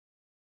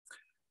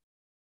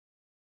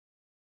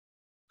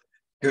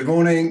Good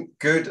morning,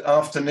 good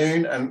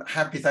afternoon, and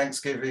happy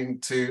Thanksgiving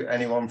to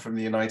anyone from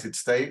the United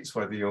States,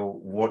 whether you're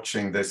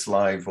watching this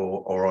live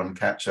or on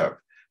catch-up.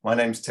 My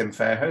name's Tim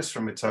Fairhurst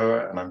from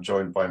ETOA, and I'm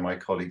joined by my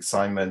colleague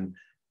Simon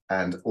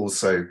and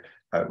also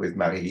with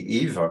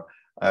Marie-Yves.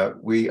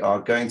 We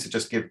are going to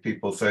just give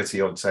people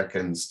 30-odd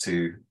seconds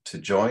to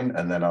join,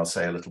 and then I'll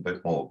say a little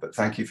bit more, but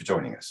thank you for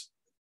joining us.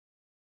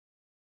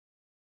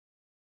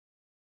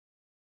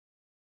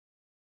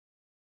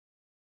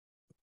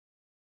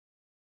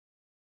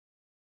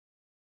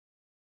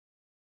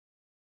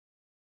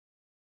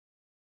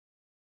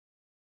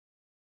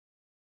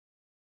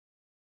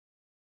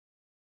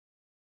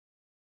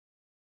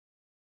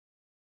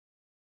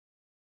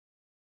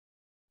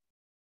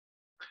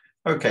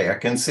 Okay, I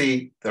can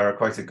see there are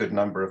quite a good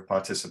number of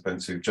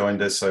participants who've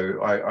joined us,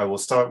 so I will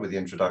start with the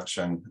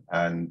introduction,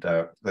 and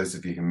those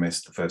of you who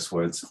missed the first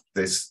words,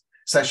 this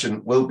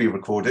session will be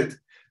recorded,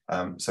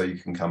 so you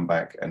can come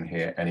back and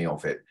hear any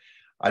of it.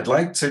 I'd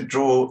like to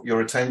draw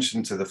your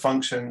attention to the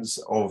functions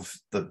of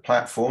the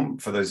platform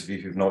for those of you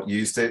who've not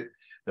used it.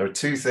 There are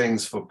two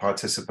things for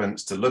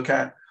participants to look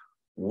at.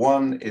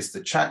 One is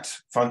the chat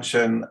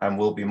function, and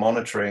we'll be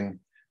monitoring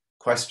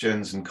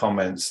questions and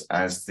comments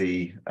as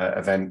the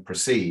event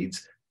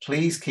proceeds.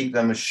 Please keep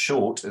them as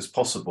short as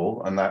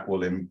possible, and that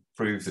will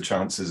improve the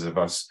chances of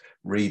us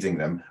reading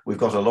them. We've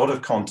got a lot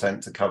of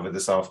content to cover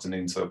this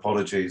afternoon, so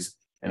apologies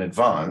in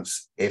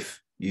advance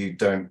if you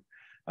don't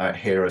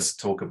hear us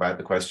talk about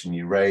the question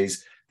you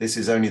raise. This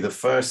is only the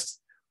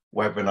first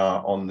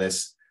webinar on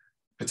this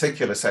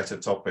particular set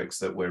of topics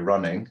that we're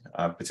running,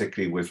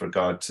 particularly with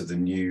regard to the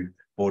new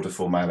border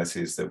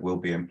formalities that will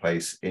be in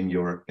place in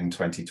Europe in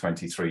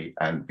 2023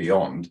 and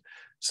beyond.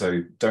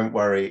 So don't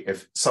worry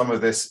if some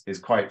of this is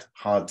quite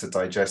hard to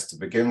digest to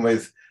begin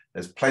with.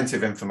 There's plenty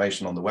of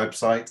information on the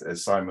website,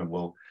 as Simon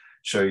will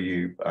show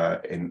you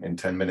in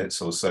 10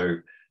 minutes or so.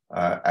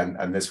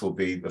 And this will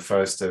be the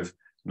first of,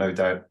 no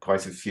doubt,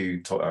 quite a few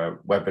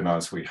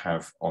webinars we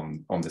have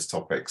on this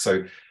topic.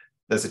 So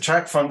there's a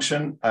chat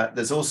function.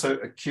 There's also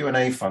a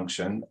Q&A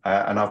function.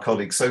 And our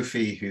colleague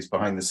Sophie, who's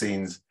behind the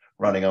scenes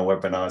running our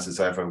webinars as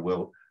ever,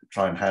 will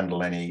try and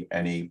handle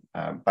any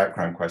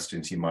background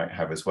questions you might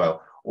have as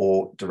well,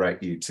 or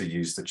direct you to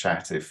use the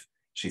chat if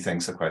she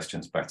thinks the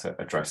question's better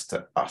addressed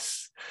to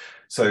us.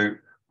 So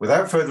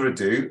without further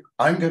ado,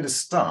 I'm going to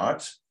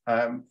start.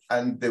 And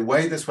the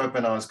way this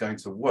webinar is going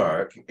to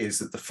work is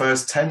that the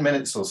first 10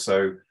 minutes or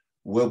so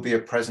will be a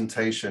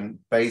presentation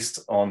based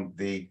on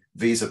the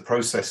visa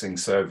processing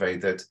survey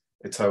that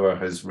ETOA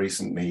has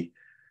recently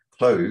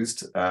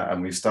closed,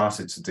 and we've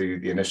started to do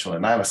the initial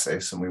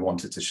analysis, and we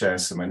wanted to share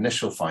some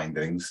initial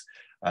findings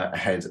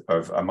ahead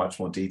of a much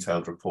more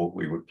detailed report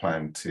we would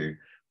plan to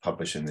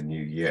publish in the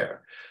new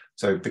year.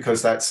 So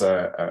because that's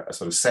a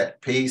sort of set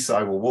piece,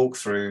 I will walk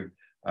through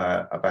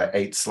about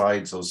 8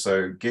 slides or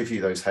so, give you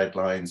those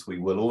headlines. We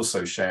will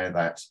also share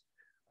that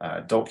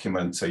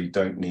document, so you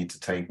don't need to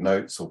take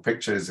notes or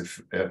pictures. If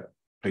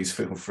please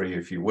feel free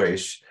if you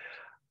wish.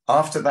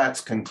 After that's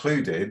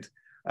concluded,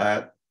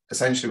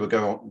 essentially, we're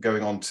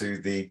going on to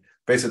the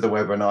bit of the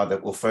webinar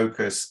that will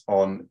focus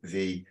on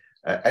the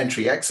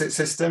entry-exit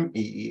system,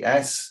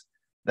 EES,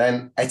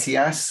 then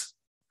ETIAS,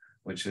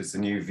 which is the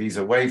new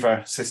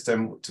visa-waiver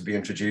system to be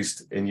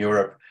introduced in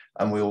Europe,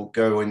 and we'll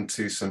go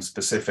into some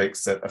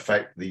specifics that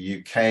affect the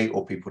UK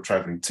or people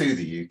traveling to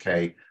the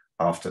UK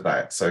after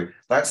that. So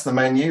that's the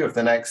menu of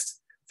the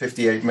next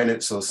 58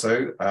 minutes or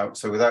so.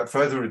 So without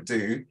further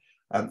ado,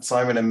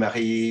 Simon and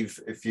Marie-Yves,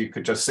 if you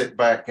could just sit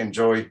back,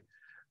 enjoy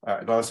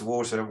a glass of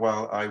water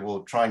while I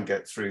will try and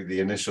get through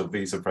the initial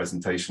visa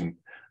presentation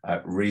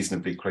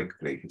reasonably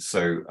quickly.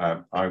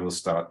 So I will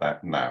start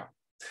that now.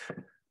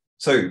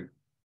 So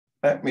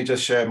let me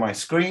just share my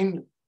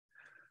screen.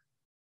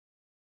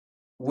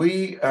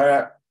 We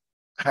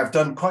have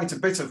done quite a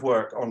bit of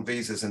work on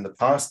visas in the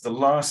past. The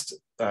last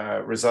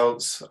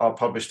results are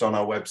published on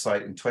our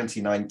website in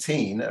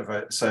 2019 of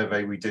a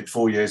survey we did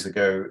 4 years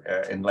ago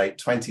in late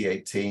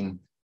 2018.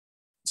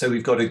 So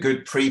we've got a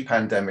good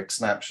pre-pandemic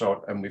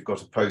snapshot, and we've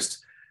got a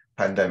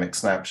post-pandemic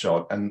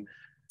snapshot. And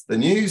the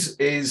news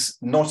is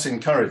not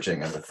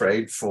encouraging, I'm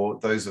afraid, for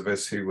those of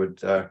us who would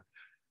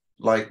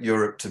like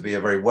Europe to be a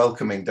very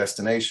welcoming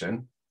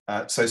destination.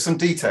 So some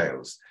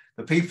details.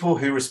 The people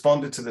who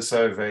responded to the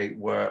survey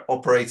were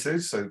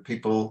operators, so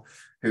people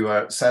who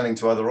are selling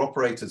to other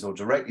operators or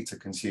directly to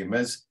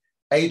consumers,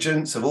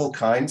 agents of all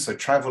kinds, so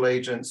travel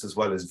agents as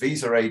well as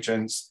visa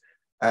agents,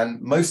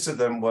 and most of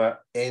them were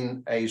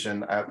in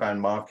Asian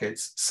outbound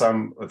markets.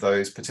 Some of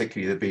those,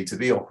 particularly the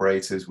B2B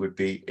operators, would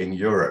be in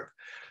Europe.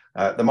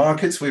 The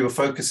markets we were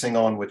focusing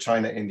on were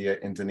China, India,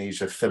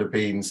 Indonesia,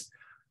 Philippines,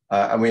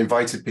 and we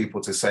invited people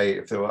to say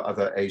if there were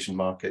other Asian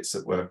markets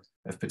that were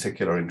of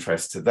particular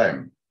interest to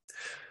them.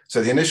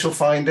 So the initial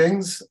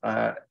findings,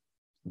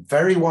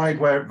 very wide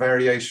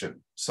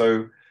variation.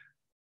 So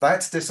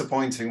that's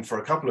disappointing for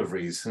a couple of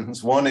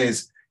reasons. One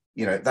is,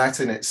 that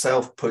in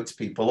itself puts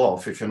people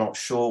off if you're not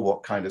sure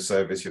what kind of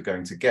service you're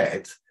going to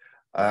get.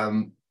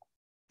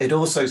 It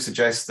also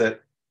suggests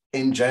that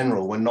in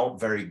general, we're not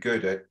very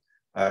good at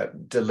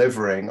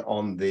delivering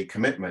on the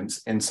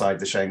commitments inside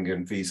the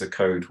Schengen Visa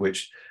Code,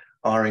 which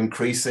are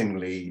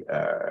increasingly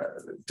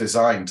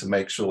designed to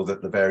make sure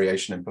that the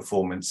variation in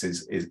performance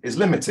is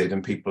limited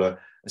and people are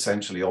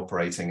essentially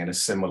operating in a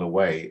similar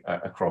way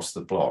across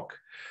the bloc.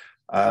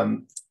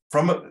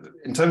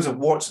 In terms of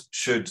what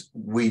should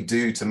we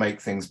do to make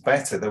things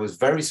better, there was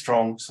very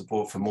strong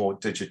support for more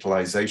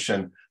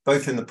digitalization,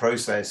 both in the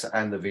process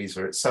and the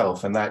visa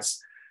itself. And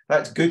that's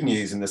good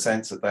news in the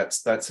sense that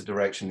that's a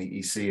direction the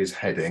EC is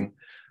heading.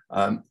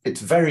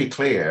 It's very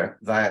clear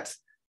that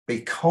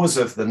because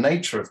of the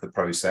nature of the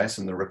process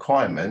and the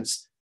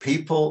requirements,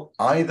 people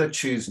either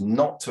choose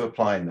not to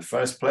apply in the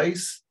first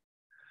place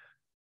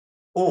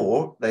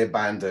or they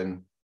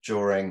abandon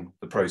during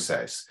the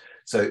process.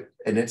 So,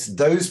 and it's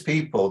those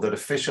people that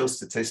official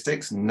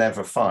statistics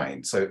never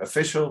find. So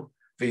official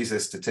visa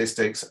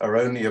statistics are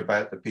only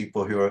about the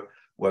people who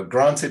were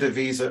granted a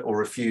visa or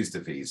refused a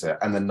visa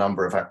and the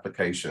number of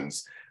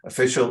applications.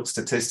 Official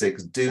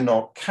statistics do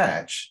not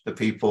catch the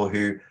people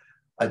who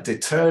are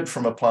deterred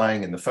from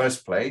applying in the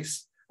first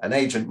place. An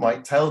agent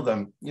might tell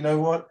them, you know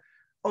what,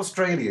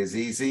 Australia is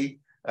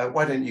easy.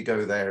 Why don't you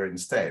go there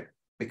instead?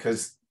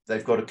 Because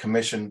they've got a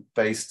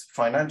commission-based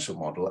financial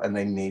model and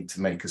they need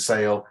to make a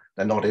sale.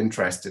 They're not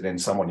interested in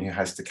someone who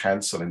has to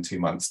cancel in 2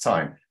 months'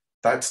 time.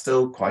 That's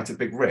still quite a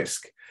big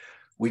risk.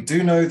 We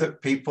do know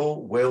that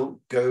people will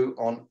go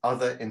on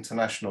other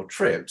international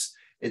trips.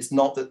 It's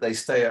not that they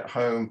stay at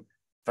home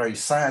very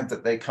sad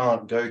that they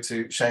can't go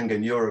to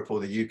Schengen Europe or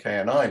the UK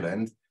and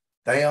Ireland.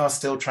 They are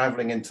still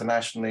traveling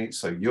internationally,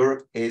 so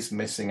Europe is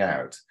missing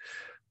out.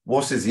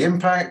 What is the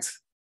impact?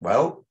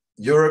 Well,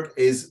 Europe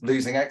is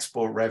losing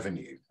export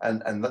revenue,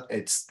 and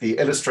it's the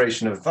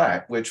illustration of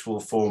that which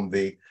will form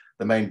the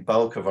main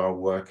bulk of our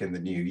work in the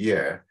new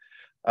year.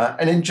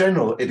 And in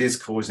general, it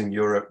is causing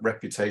Europe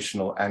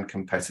reputational and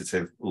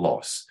competitive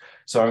loss.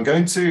 So I'm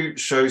going to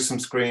show some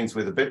screens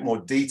with a bit more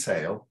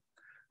detail.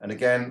 And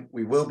again,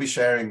 we will be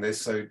sharing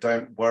this, so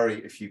don't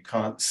worry if you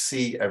can't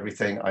see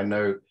everything. I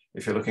know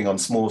if you're looking on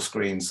small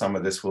screens, some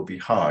of this will be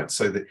hard.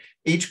 So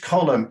each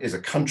column is a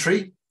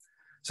country.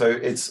 So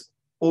it's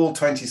all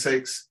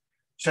 26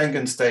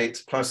 Schengen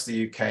states plus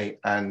the UK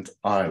and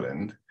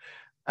Ireland.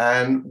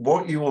 And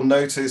what you will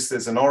notice,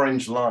 there's an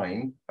orange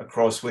line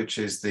across which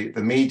is the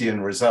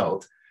median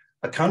result.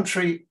 A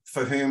country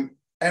for whom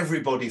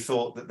everybody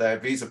thought that their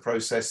visa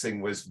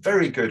processing was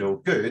very good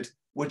or good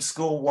would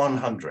score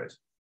 100.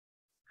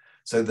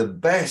 So the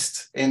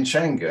best in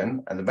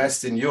Schengen and the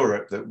best in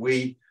Europe that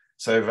we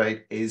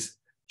surveyed is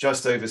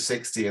just over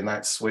 60, and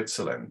that's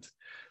Switzerland.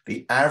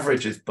 The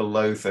average is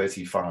below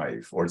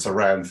 35, or it's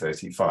around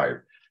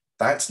 35.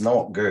 That's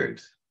not good.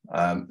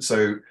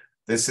 So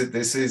this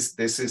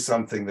is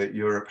something that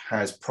Europe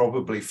has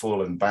probably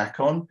fallen back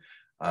on.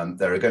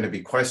 There are going to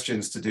be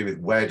questions to do with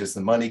where does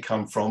the money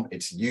come from.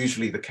 It's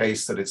usually the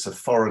case that it's a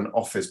foreign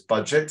office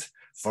budget,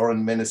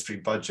 foreign ministry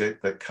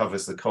budget that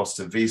covers the cost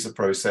of visa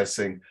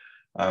processing.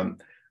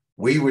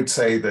 We would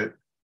say that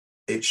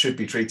it should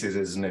be treated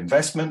as an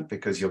investment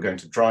because you're going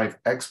to drive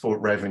export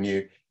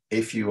revenue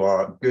if you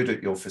are good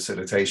at your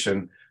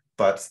facilitation.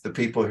 But the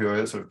people who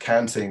are sort of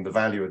counting the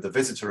value of the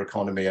visitor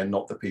economy are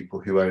not the people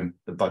who own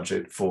the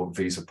budget for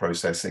visa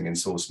processing in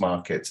source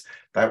markets.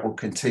 That will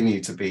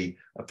continue to be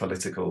a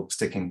political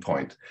sticking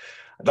point.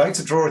 I'd like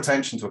to draw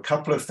attention to a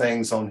couple of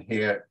things on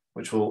here,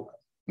 which will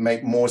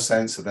make more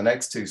sense of the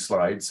next two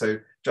slides. So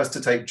just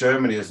to take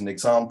Germany as an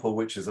example,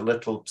 which is a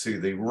little to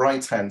the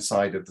right-hand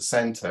side of the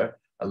center,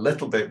 a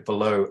little bit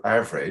below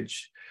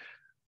average.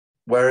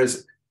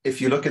 Whereas if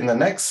you look in the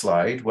next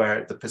slide,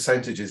 where the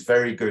percentage is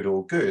very good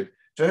or good,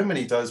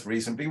 Germany does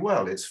reasonably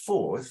well. It's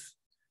fourth.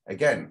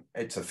 Again,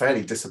 it's a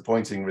fairly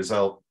disappointing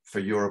result for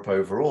Europe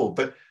overall,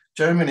 but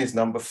Germany's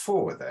number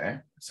 4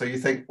 there. So you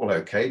think, well,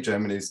 okay,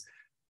 Germany's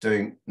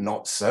doing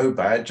not so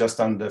bad, just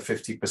under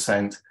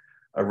 50%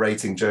 are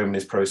rating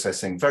Germany's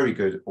processing very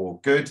good or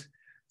good.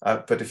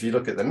 But if you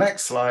look at the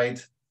next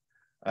slide,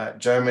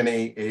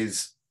 Germany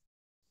is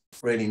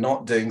really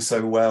not doing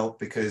so well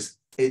because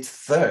it's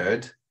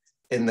third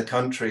in the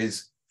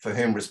countries for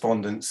whom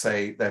respondents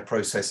say their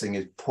processing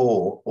is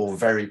poor or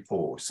very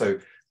poor. So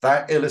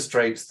that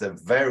illustrates the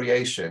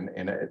variation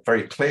in a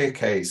very clear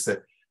case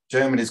that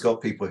Germany's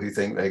got people who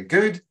think they're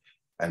good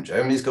and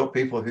Germany's got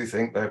people who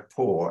think they're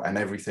poor and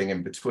everything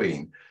in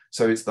between.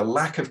 So it's the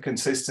lack of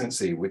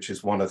consistency, which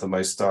is one of the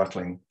most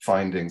startling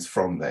findings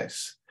from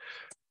this.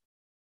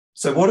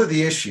 So what are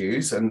the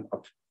issues? And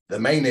the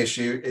main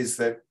issue is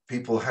that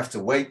people have to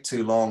wait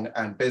too long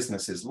and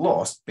business is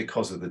lost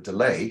because of the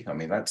delay. I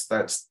mean,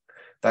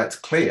 that's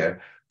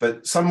clear,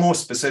 but some more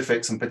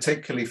specifics, and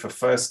particularly for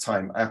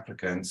first-time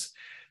applicants,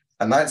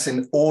 and that's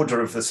in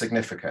order of the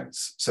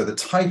significance. So the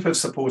type of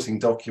supporting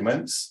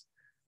documents,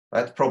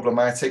 that's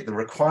problematic. The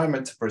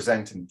requirement to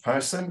present in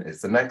person is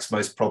the next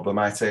most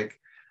problematic.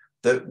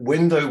 The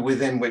window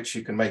within which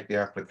you can make the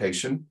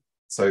application.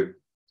 So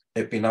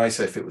it'd be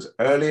nicer if it was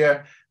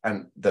earlier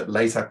and that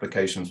late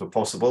applications were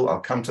possible. I'll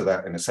come to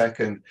that in a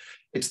second.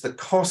 It's the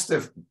cost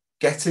of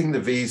getting the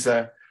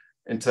visa,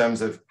 in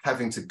terms of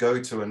having to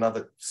go to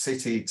another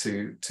city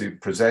to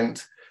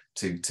present,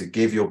 to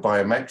give your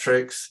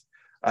biometrics.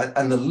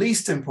 And the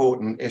least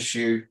important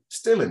issue,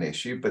 still an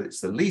issue, but it's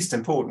the least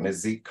important,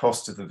 is the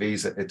cost of the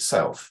visa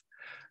itself.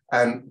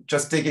 And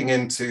just digging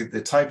into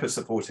the type of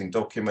supporting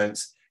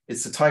documents,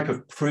 it's the type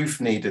of proof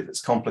needed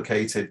that's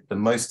complicated, the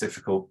most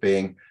difficult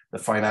being the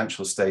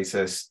financial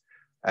status.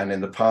 And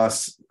in the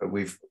past,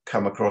 we've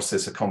come across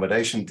this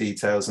accommodation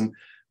details, and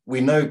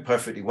we know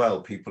perfectly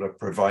well people are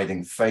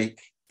providing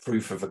fake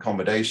proof of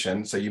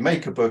accommodation. So you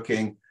make a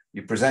booking,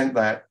 you present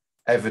that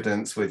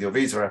evidence with your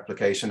visa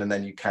application, and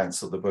then you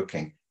cancel the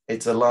booking.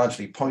 It's a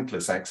largely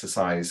pointless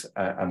exercise,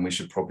 and we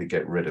should probably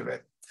get rid of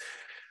it.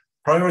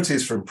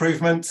 Priorities for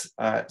improvement.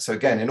 So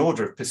again, in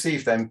order of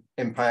perceived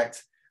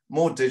impact,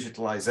 more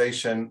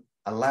digitalization,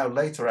 allow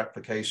later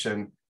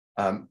application,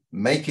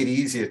 make it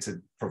easier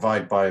to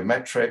provide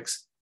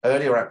biometrics,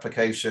 earlier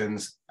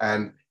applications,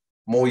 and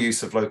more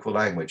use of local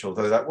language,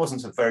 although that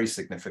wasn't a very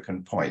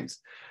significant point.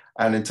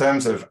 And in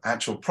terms of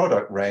actual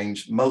product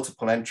range,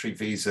 multiple entry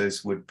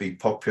visas would be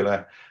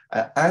popular,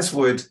 as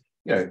would,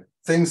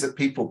 things that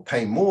people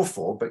pay more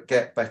for but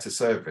get better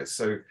service.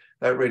 So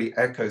that really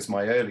echoes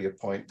my earlier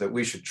point that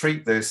we should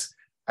treat this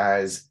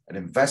as an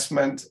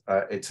investment.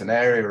 It's an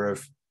area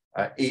of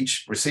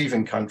each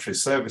receiving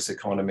country's service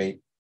economy,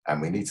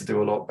 and we need to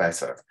do a lot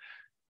better.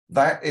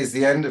 That is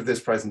the end of this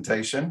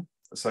presentation.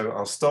 So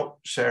I'll stop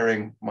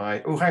sharing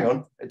my, oh, hang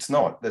on, it's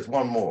not. There's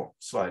one more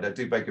slide. I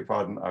do beg your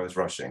pardon, I was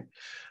rushing.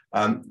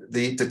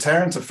 The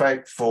deterrent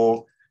effect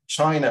for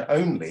China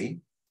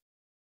only,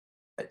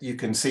 you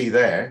can see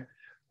there,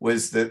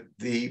 was that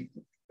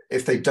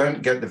if they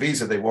don't get the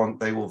visa they want,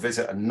 they will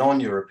visit a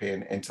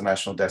non-European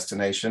international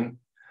destination.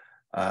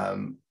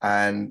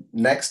 And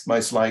next,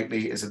 most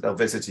likely, is that they'll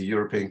visit a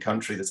European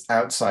country that's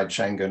outside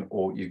Schengen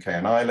or UK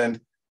and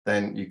Ireland.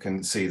 Then you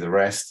can see the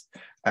rest.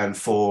 And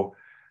for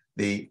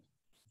the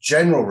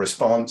general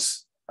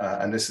response,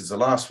 and this is the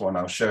last one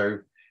I'll show,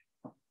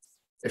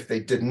 if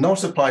they did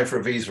not apply for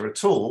a visa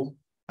at all,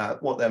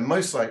 what they're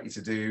most likely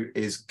to do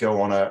is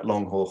go on a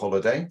long-haul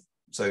holiday.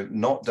 So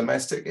not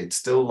domestic, it's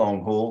still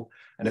long-haul.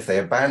 And if they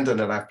abandon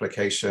an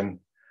application,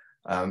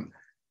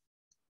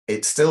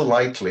 it's still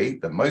likely,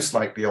 the most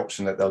likely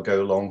option, that they'll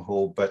go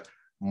long-haul, but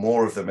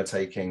more of them are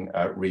taking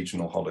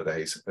regional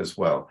holidays as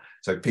well.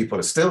 So people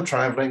are still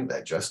traveling,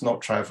 they're just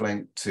not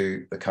traveling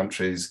to the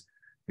countries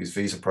whose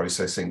visa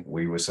processing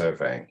we were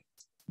surveying.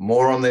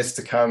 More on this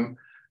to come.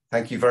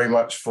 Thank you very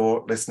much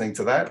for listening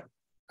to that.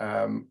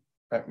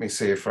 Let me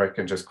see if I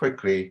can just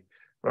quickly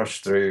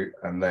rush through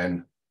and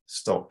then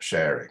stop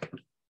sharing.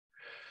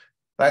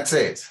 That's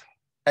it.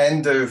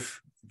 End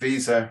of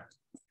visa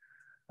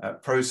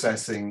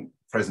processing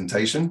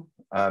presentation.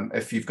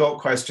 If you've got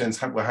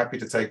questions, we're happy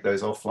to take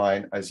those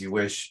offline as you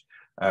wish.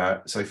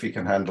 So if you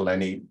can handle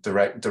any,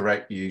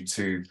 direct you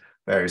to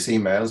various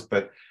emails.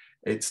 But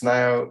it's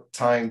now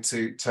time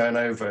to turn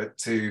over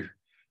to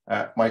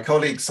my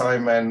colleague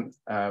Simon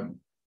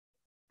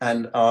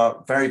and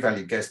our very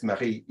valued guest,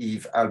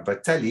 Marie-Yves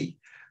Albertelli.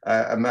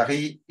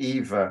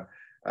 Marie-Yves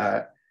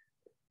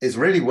is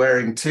really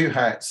wearing two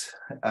hats.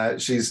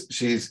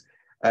 She's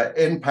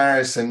in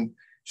Paris, and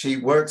she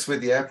works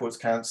with the Airports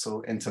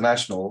Council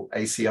International,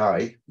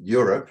 ACI,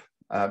 Europe,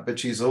 but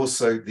she's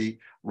also the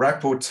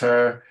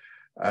rapporteur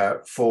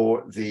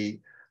for the,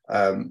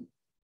 come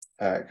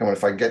on,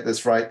 if I can get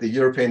this right, the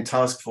European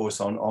Task Force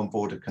on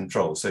Border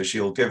Control. So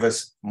she'll give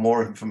us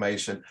more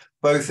information,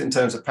 both in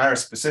terms of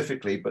Paris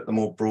specifically, but the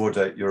more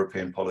broader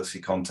European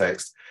policy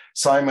context.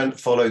 Simon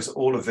follows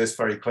all of this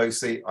very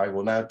closely. I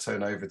will now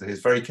turn over to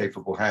his very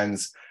capable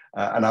hands,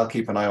 and I'll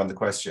keep an eye on the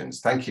questions.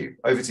 Thank you.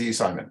 Over to you,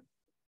 Simon.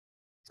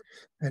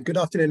 Good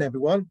afternoon,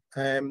 everyone.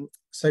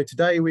 So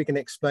today we're going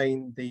to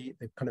explain the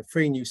kind of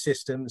three new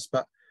systems,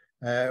 but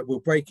we'll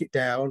break it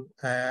down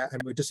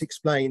and we'll just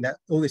explain that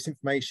all this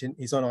information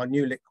is on our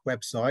new LIC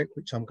website,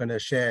 which I'm going to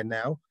share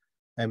now.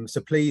 So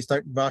please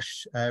don't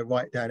rush,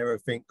 write down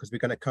everything, because we're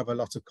going to cover a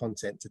lot of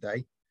content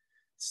today.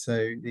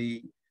 So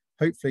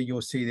hopefully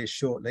you'll see this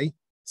shortly.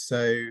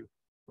 So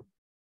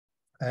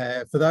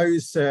for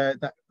those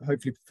that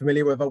hopefully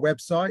familiar with our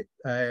website,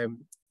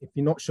 if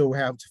you're not sure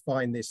how to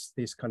find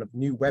this kind of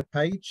new web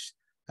page,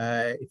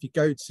 if you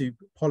go to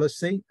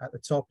policy at the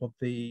top of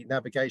the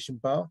navigation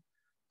bar,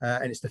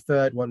 and it's the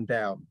third one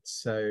down.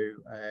 So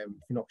if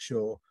you're not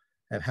sure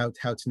how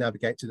to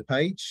navigate to the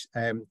page,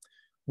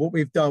 what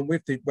we've done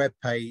with the web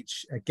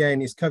page,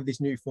 again, is cover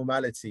these new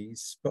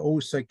formalities, but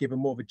also give a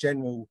more of a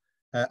general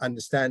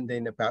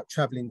understanding about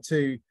traveling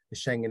to the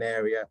Schengen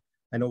area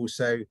and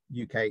also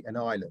UK and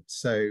Ireland.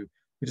 So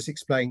we'll just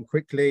explain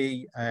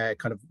quickly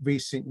kind of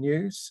recent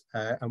news,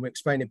 and we'll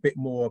explain a bit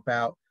more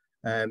about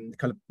kind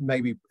of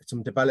maybe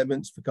some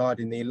developments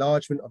regarding the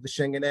enlargement of the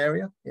Schengen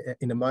area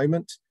in a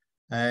moment.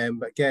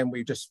 But again,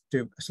 we just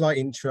do a slight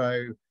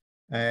intro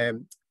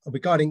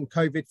regarding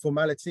COVID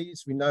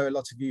formalities. We know a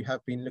lot of you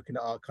have been looking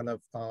at our kind of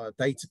our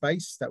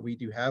database that we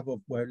do have of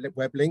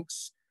web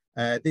links.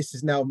 This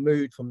is now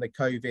moved from the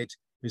COVID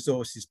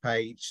resources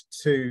page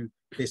to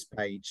this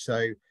page.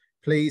 So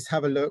please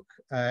have a look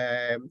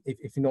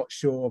if you're not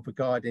sure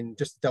regarding,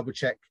 just to double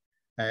check.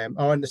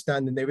 Our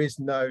understanding, there is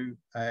no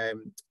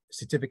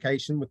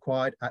certification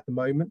required at the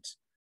moment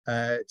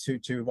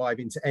to arrive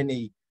into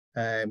any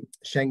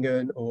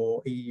Schengen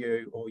or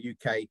EU or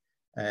UK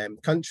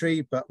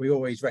country, but we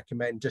always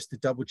recommend just to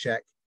double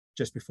check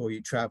just before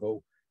you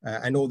travel.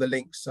 And all the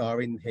links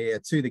are in here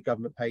to the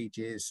government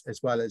pages,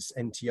 as well as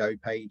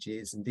NTO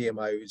pages and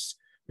DMOs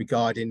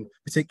regarding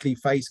particularly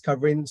face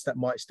coverings that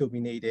might still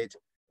be needed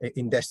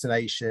in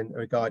destination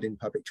regarding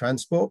public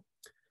transport.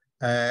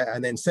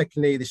 And then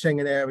secondly, the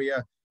Schengen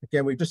area,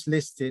 again, we've just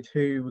listed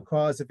who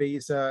requires a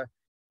visa,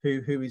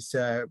 who is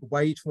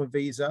waived from a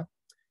visa.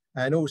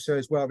 And also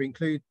as well, we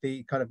include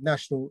the kind of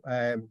national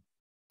kind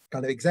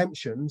of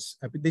exemptions,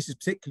 but this is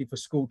particularly for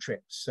school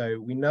trips. So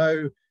we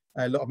know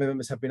a lot of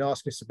members have been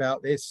asking us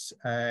about this.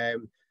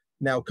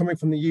 Now, coming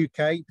from the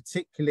UK,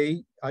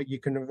 particularly, you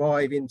can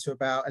arrive into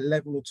about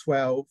 11 or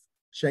 12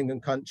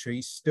 Schengen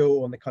countries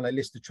still on the kind of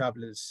list of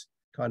travellers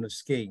kind of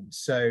scheme.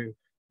 So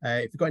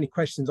if you've got any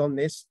questions on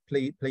this,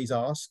 please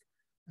ask.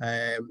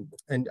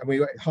 And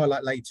we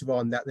highlight later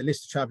on that the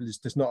list of travellers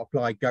does not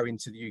apply going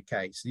to the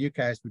UK. So the UK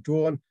has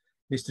withdrawn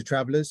list of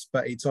travellers,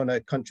 but it's on a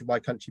country by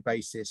country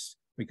basis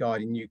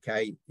regarding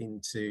UK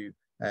into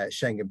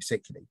Schengen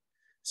particularly.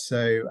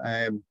 So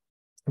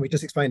we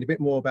just explained a bit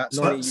more about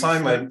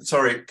Simon,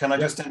 sorry, can I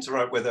just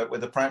interrupt with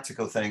a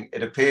practical thing?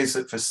 It appears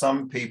that for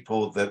some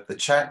people that the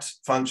chat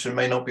function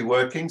may not be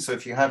working. So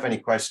if you have any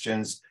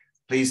questions,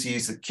 please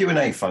use the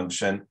Q&A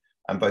function,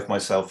 and both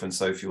myself and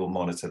Sophie will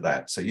monitor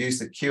that. So use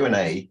the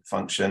Q&A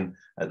function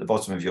at the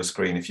bottom of your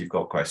screen if you've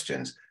got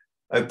questions.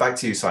 Oh, back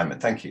to you, Simon.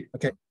 Thank you.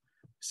 Okay.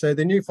 So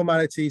the new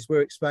formalities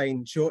will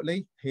explain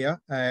shortly here.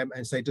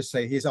 And so just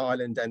say here's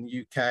Ireland and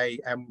the UK,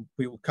 and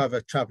we will cover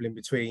travelling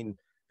between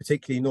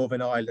particularly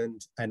Northern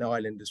Ireland and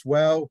Ireland as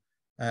well,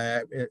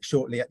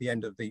 shortly at the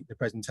end of the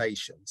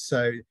presentation.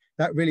 So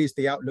that really is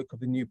the outlook of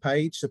the new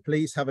page. So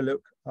please have a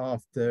look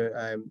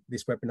after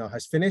this webinar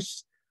has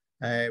finished.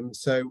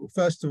 So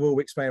first of all,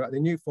 we explain about the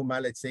new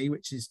formality,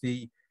 which is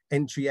the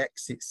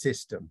entry-exit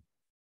system.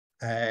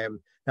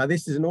 Now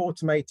this is an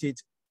automated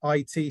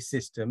IT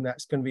system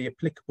that's going to be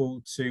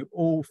applicable to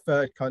all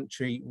third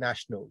country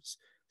nationals.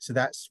 So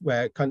that's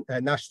where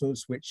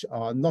nationals which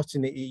are not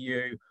in the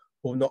EU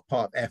or not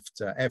part of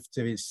EFTA.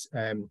 EFTA is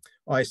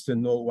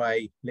Iceland,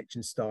 Norway,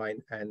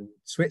 Liechtenstein, and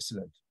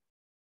Switzerland.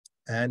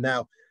 And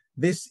now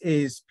this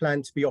is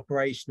planned to be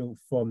operational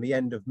from the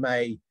end of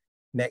May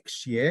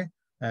next year.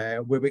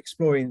 We'll be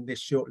exploring this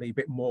shortly a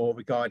bit more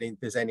regarding if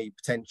there's any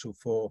potential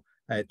for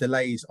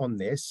delays on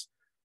this.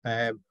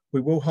 We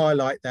will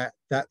highlight that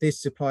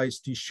this applies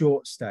to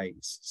short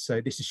stays. So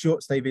this is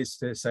short stay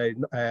visitors, so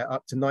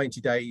up to 90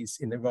 days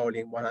in the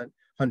rolling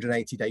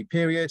 180-day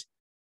period.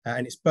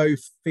 And it's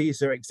both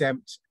visa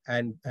exempt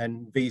and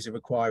visa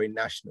requiring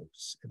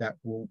nationals that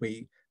will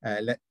be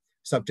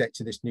subject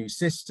to this new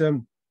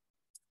system.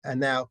 And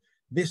now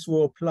this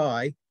will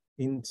apply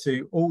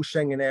into all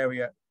Schengen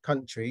area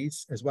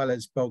countries, as well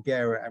as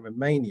Bulgaria and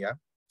Romania.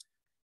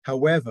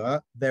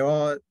 However,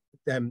 there's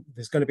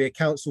going to be a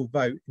council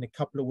vote in a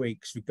couple of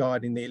weeks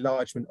regarding the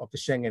enlargement of the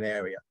Schengen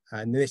area.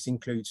 And this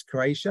includes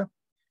Croatia.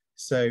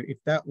 So if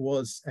that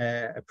was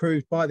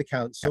approved by the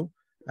council,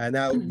 and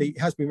now it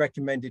has been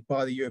recommended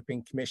by the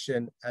European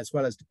Commission as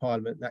well as the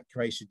Parliament that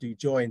Croatia do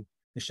join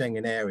the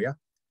Schengen area.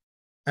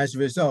 As a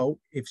result,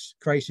 if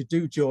Croatia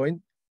do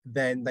join,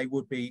 then they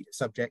would be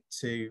subject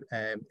to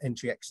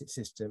entry-exit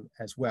system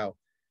as well.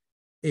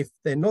 If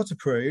they're not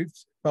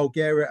approved,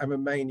 Bulgaria and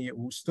Romania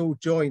will still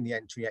join the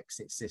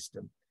entry-exit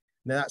system.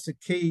 Now that's a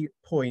key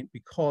point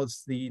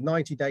because the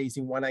 90 days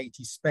in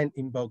 180 spent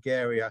in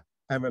Bulgaria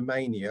and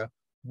Romania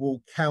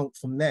will count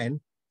from then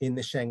in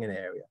the Schengen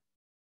area.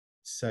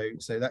 So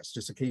that's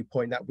just a key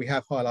point that we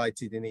have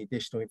highlighted in the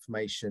additional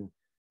information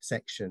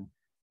section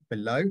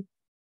below.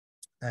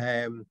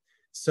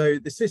 So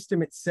the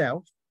system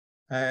itself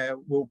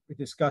will be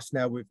discussed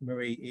now with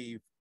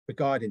Marie-Eve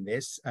regarding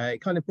this,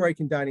 kind of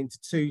breaking down into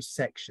two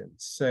sections.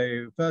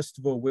 So first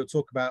of all, we'll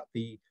talk about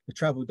the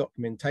travel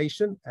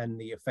documentation and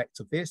the effect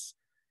of this.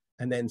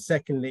 And then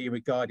secondly,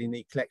 regarding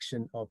the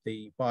collection of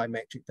the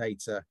biometric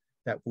data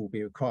that will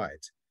be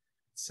required.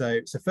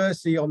 So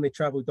firstly, on the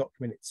travel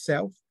document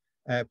itself,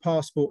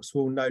 passports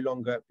will no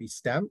longer be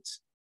stamped,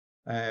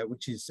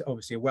 which is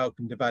obviously a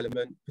welcome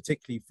development,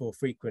 particularly for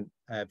frequent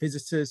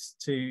visitors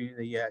to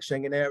the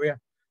Schengen area.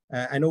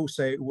 And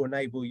also it will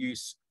enable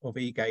use of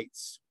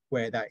e-gates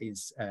where that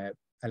is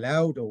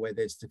allowed or where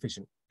there's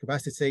sufficient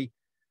capacity.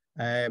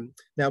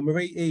 Now,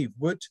 Marie-Eve,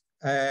 would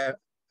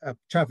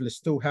travellers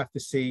still have to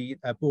see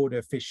a border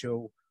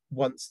official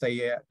once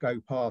they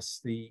go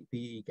past the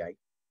e-gate?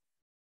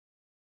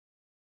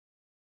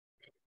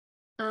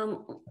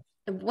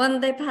 When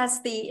they pass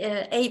the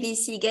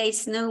ABC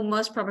gates, no,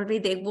 most probably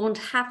they won't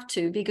have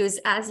to, because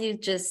as you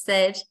just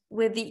said,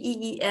 with the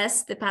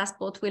EES, the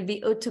passport will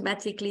be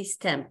automatically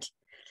stamped.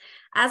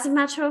 As a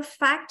matter of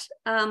fact,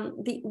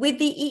 with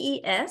the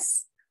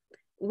EES,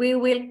 we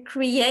will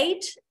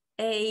create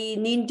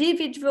an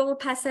individual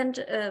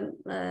passenger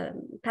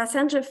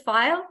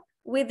file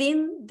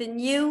within the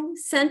new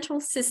central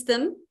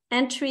system,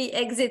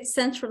 entry-exit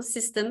central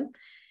system,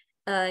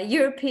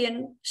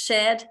 European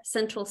shared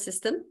central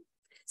system.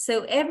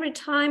 So every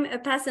time a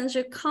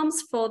passenger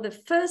comes for the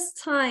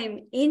first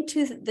time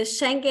into the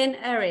Schengen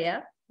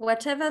area,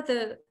 whatever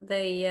the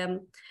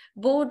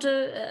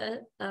border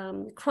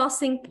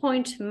crossing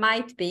point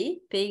might be,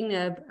 being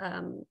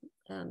an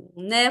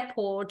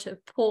airport, a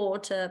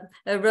port, a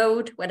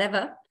road,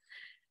 whatever,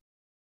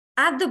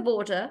 at the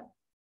border,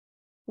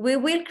 we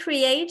will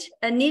create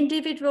an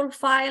individual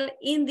file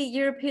in the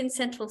European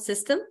central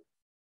system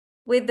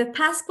with the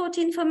passport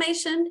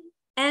information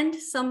and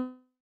some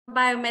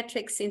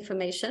biometrics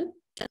information.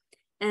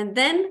 And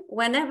then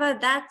whenever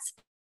that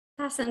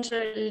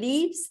passenger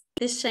leaves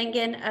the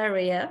Schengen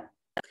area,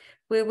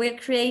 we will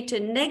create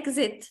an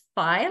exit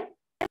file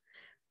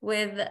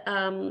with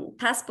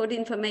passport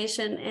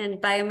information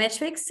and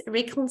biometrics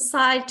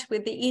reconciled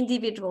with the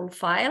individual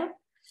file.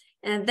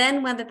 And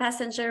then when the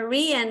passenger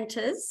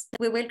re-enters,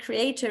 we will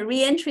create a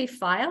re-entry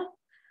file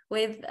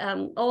with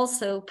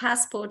also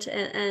passport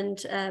and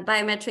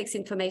biometrics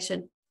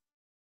information.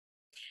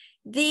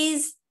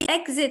 These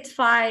exit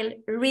file,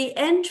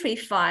 re-entry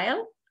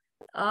file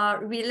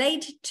are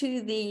related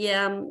to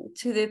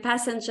the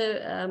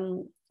passenger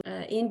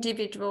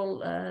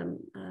individual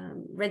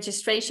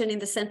registration in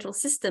the central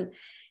system.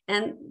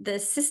 And the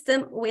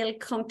system will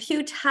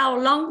compute how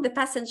long the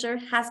passenger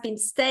has been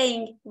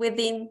staying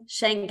within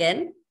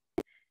Schengen.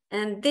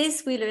 And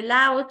this will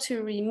allow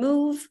to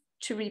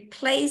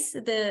replace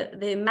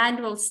the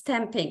manual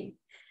stamping.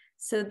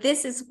 So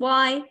this is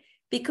why,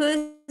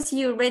 because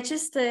you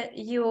register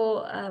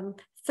your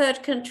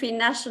third country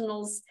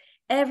nationals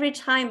every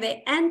time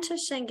they enter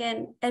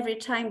Schengen, every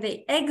time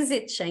they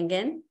exit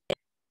Schengen,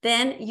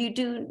 then you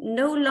do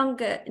no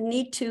longer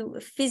need to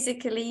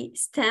physically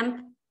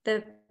stamp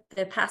the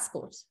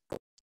passports.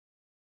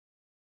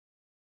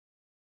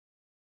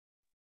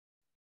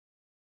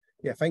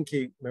 Yeah, thank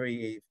you,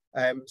 Marie-Eve.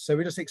 So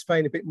we just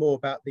explain a bit more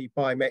about the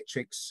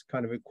biometrics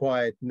kind of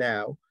required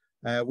now.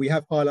 We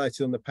have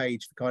highlighted on the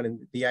page the kind of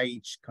the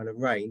age kind of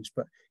range,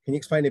 but can you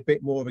explain a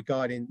bit more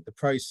regarding the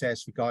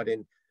process,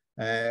 regarding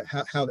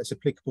how that's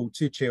applicable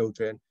to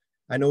children,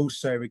 and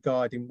also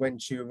regarding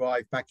once you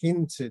arrive back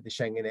into the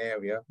Schengen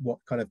area, what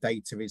kind of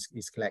data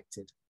is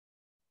collected?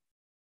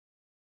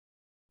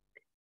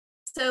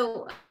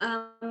 So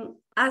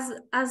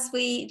as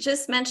we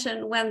just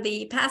mentioned, when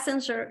the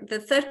passenger, the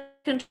third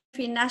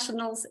country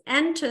nationals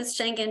enters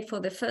Schengen for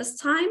the first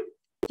time,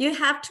 you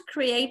have to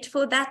create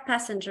for that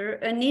passenger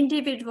an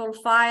individual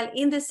file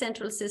in the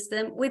central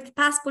system with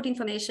passport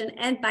information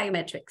and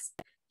biometrics.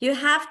 You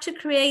have to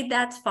create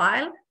that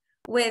file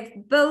with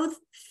both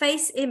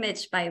face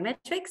image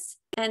biometrics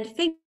and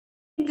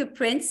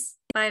fingerprints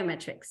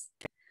biometrics.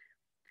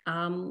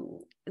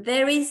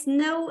 There is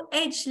no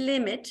age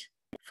limit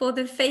for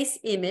the face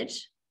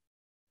image,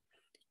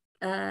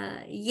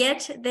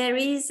 yet there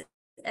is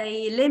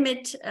a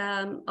limit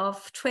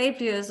of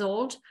 12 years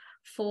old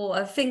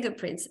for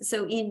fingerprints.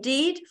 So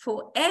indeed,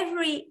 for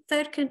every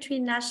third country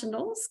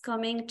nationals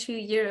coming to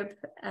Europe,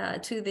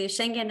 to the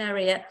Schengen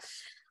area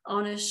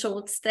on a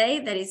short stay,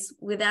 that is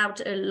without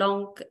a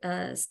long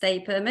stay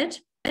permit,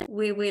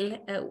 we will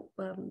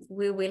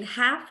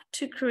have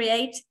to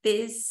create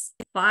this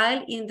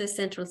file in the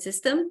central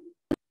system,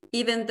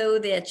 even though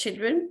they are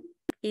children,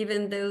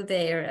 even though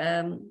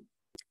they're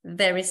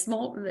very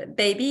small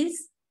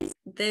babies.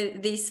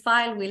 This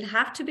file will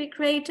have to be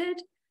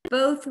created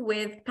both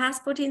with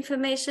passport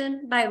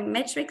information,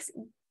 biometrics,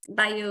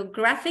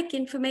 biographic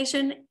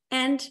information,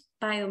 and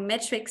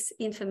biometrics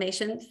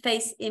information,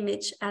 face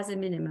image as a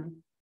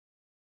minimum.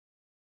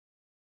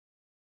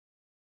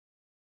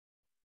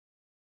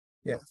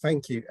 Yeah,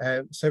 thank you.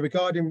 So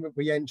regarding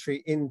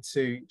re-entry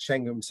into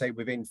Schengen, say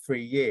within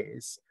 3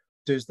 years,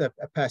 does a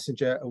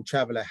passenger or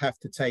traveller have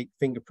to take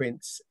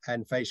fingerprints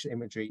and facial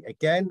imagery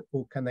again,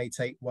 or can they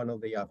take one or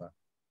the other?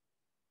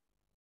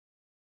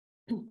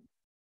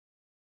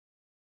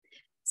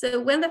 So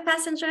when the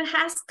passenger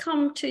has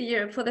come to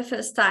Europe for the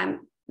first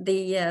time,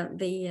 the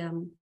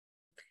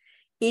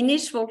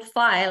initial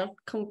file,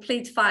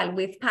 complete file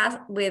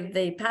with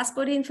the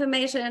passport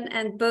information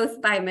and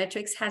both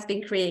biometrics has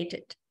been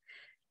created.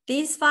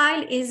 This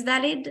file is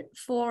valid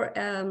for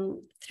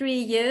 3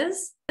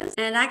 years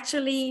and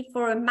actually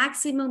for a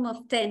maximum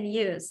of 10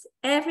 years.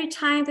 Every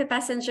time the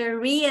passenger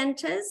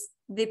re-enters,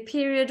 the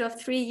period of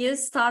 3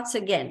 years starts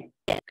again.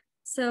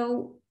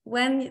 So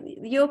when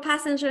your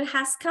passenger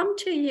has come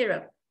to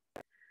Europe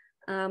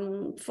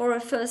for a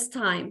first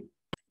time,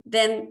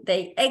 then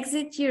they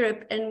exit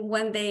Europe, and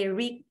when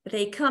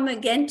they come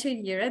again to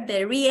Europe,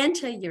 they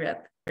re-enter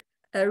Europe.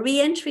 A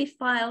re-entry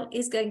file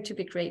is going to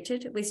be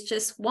created with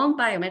just one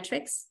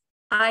biometrics,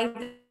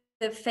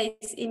 either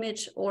face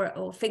image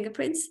or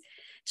fingerprints,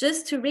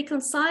 just to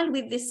reconcile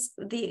with this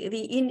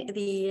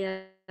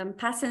the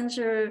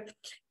passenger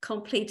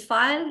complete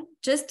file,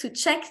 just to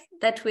check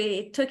that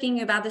we're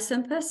talking about the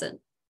same person.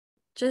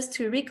 just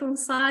to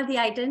reconcile the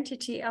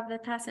identity of the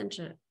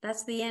passenger.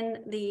 That's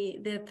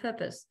the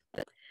purpose.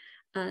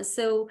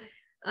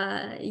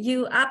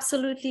 You're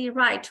absolutely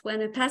right.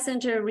 When a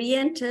passenger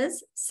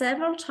re-enters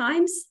several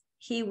times,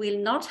 he will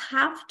not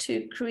have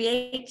to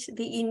create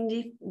the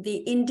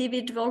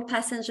individual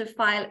passenger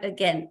file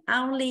again.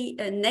 Only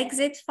an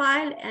exit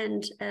file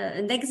and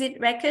an exit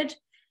record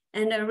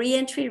and a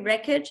re-entry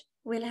record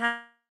will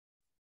have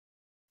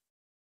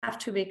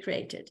to be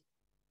created.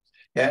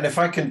 Yeah, and if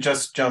I can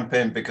just jump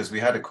in, because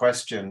we had a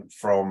question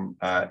from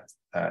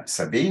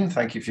Sabine,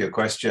 thank you for your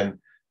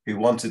question, who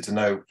wanted to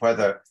know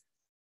whether,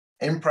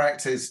 in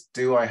practice,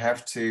 do I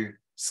have to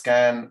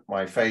scan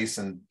my face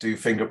and do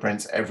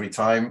fingerprints every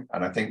time?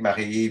 And I think,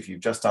 Marie-Yves, you've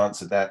just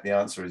answered that. The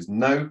answer is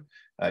no,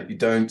 you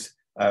don't,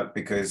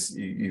 because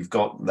you've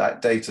got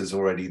that data's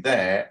already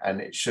there and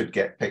it should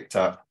get picked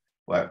up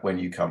when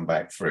you come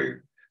back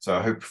through. So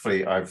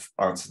hopefully I've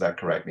answered that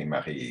correctly,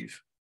 Marie-Yves.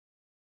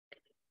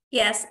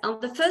 Yes, on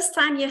the first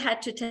time you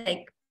had to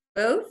take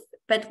both,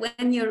 but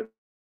when you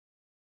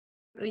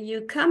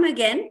come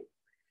again,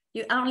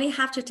 you only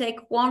have to take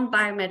one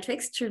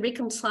biometrics to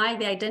reconcile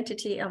the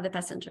identity of the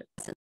passenger.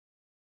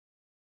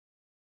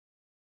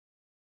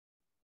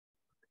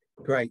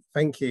 Great,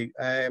 thank you.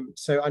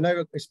 So I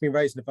know it's been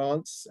raised in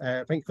advance.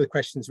 Thank you for the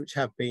questions which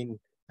have been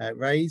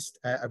raised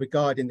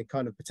regarding the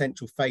kind of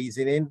potential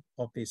phasing in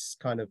of this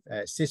kind of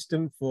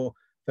system for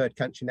third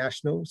country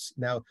nationals.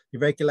 Now, the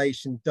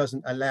regulation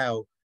doesn't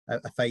allow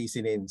a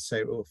phasing in, so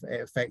it will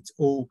affect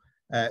all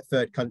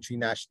third country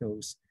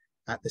nationals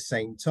at the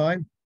same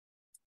time.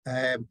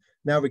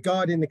 Now,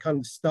 regarding the kind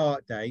of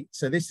start date,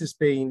 so this has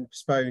been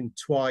postponed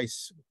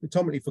twice,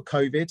 predominantly for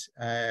COVID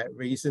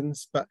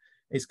reasons, but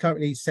it's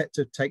currently set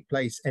to take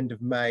place end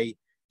of May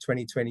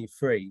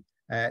 2023.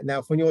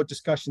 Now, from your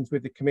discussions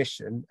with the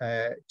Commission,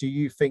 do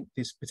you think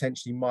this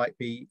potentially might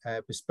be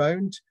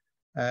postponed?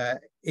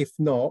 If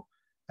not,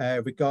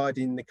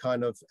 regarding the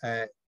kind of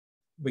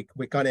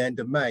we're kind of end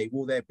of May,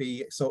 will there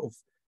be sort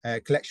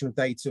of collection of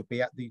data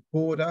be at the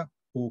border,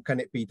 or can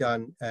it be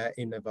done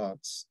in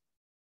advance?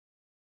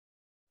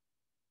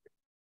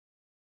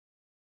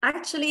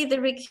 Actually, the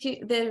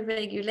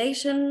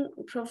regulation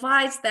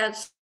provides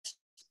that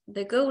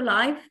the go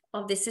live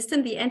of the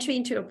system, the entry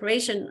into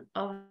operation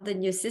of the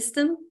new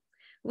system,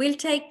 will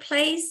take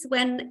place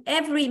when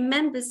every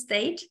member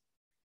state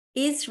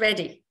is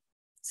ready.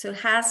 So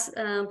has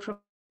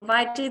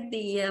provided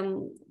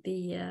the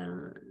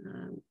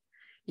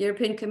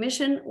European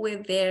Commission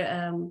with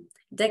their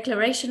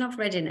declaration of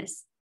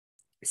readiness.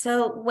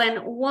 So when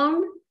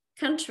one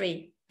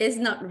country is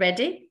not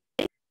ready,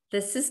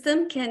 the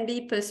system can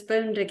be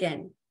postponed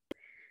again.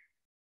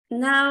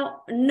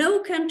 Now, no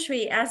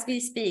country as we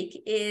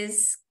speak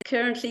is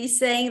currently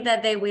saying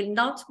that they will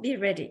not be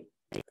ready.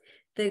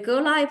 The go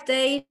live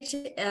date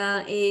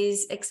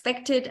is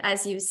expected,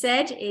 as you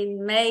said,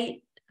 in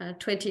May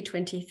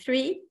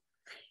 2023.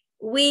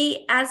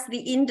 We, as the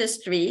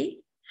industry,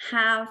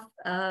 have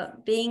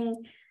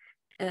been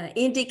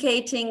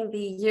indicating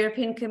the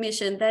European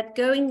Commission that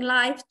going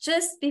live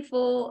just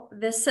before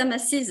the summer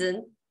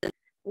season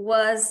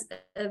was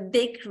a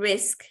big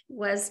risk,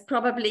 was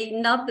probably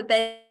not the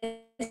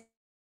best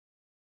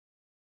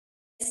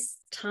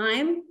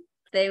time.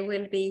 There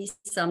will be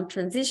some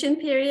transition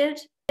period,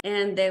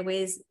 and there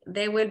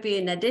will be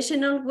an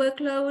additional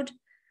workload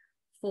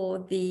for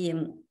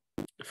the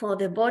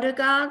border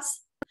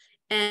guards,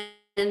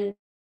 and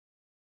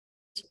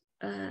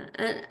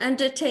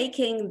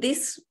undertaking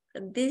this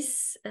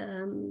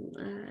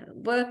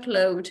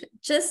workload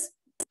just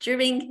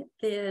during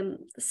the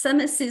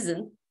summer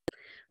season,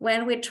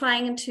 when we're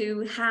trying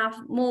to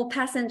have more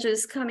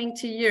passengers coming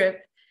to Europe,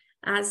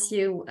 as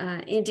you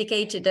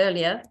indicated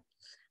earlier,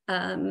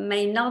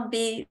 may not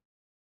be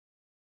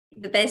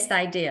the best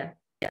idea.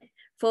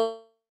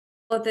 For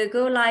the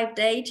go-live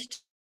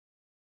date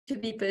to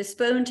be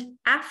postponed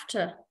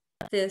after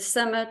the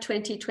summer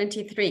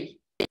 2023.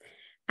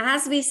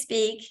 As we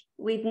speak,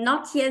 we've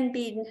not yet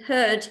been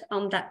heard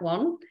on that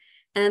one,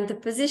 and the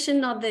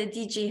position of the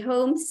DG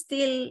Home,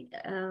 still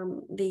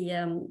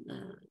the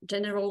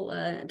General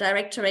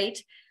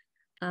Directorate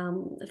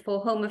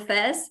for Home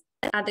Affairs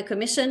at the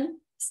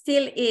Commission,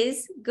 still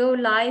is go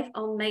live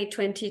on May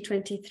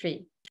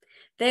 2023.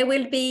 There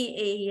will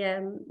be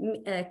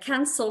a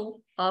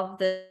council of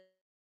the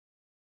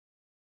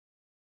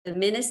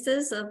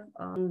ministers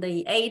on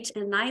the 8th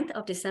and 9th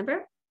of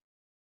December.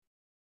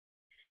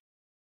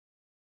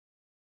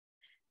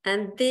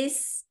 And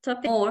this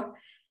topic more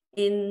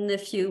in a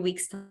few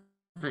weeks'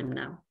 time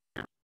now.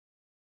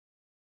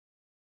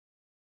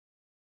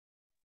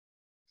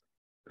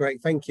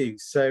 Great, thank you.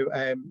 So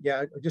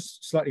yeah,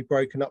 just slightly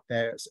broken up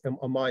there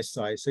on my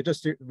side. So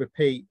just to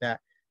repeat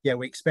that, yeah,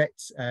 we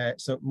expect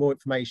some more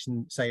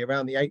information, say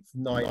around the 8th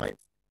and 9th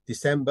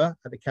December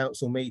at the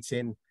council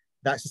meeting.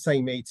 That's the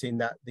same meeting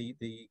that the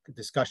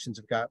discussions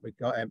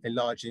regarding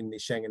enlarging the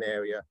Schengen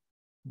area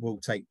will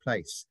take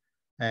place.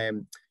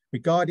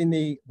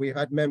 Regarding we've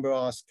had a member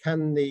ask,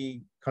 can the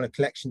kind of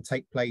collection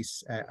take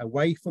place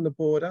away from the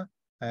border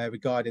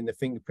regarding the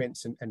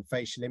fingerprints and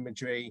facial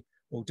imagery,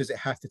 or does it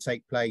have to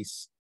take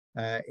place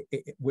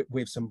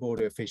with some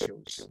border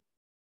officials?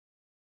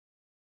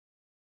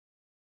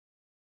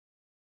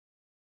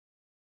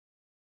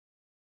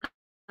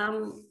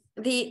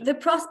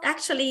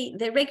 Actually,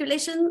 the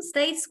regulation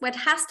states what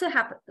has to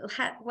happen,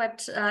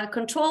 what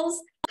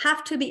controls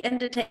have to be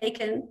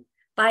undertaken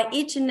by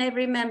each and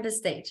every member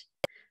state.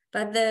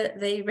 But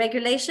the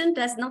regulation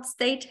does not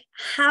state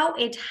how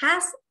it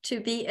has to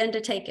be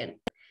undertaken.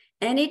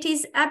 And it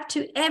is up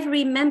to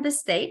every member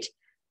state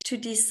to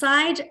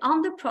decide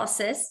on the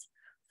process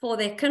for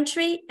their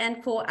country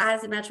and for,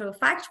 as a matter of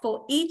fact,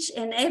 for each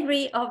and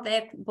every of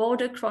their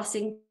border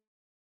crossing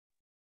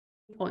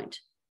point.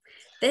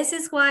 This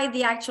is why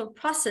the actual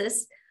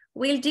process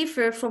will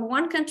differ from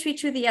one country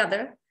to the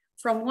other,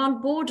 from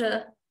one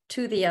border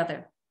to the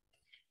other.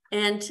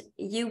 And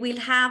you will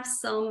have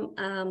some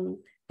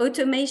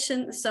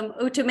automation, some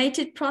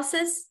automated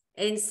process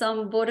in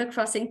some border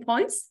crossing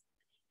points,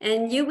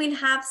 and you will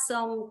have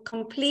some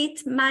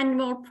complete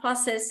manual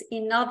process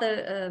in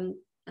other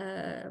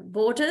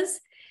borders,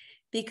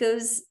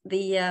 because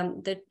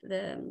the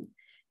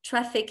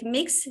traffic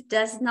mix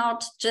does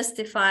not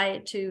justify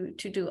to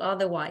do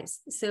otherwise.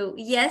 So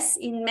yes,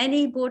 in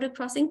many border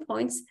crossing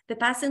points, the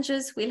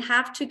passengers will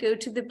have to go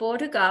to the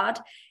border guard,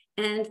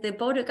 and the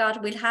border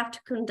guard will have to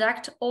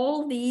conduct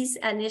all these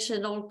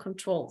additional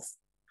controls.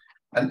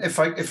 And if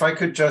I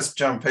could just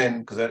jump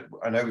in, because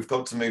I know we've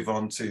got to move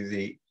on to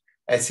the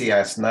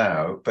ETIAS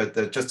now, but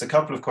there are just a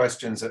couple of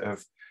questions that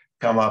have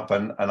come up,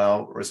 and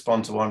I'll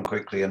respond to one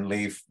quickly and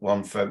leave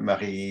one for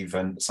Marie-Yves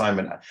and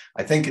Simon.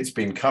 I think it's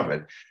been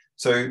covered.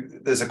 So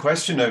there's a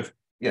question of,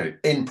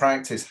 in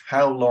practice,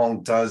 how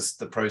long does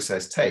the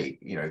process take?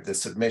 The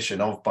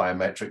submission of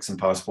biometrics and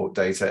passport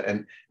data.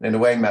 And in a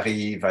way,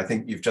 Marie-Yves, I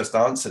think you've just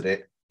answered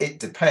it. It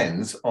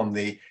depends on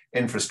the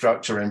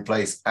infrastructure in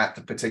place at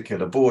the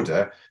particular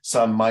border.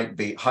 Some might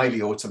be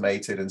highly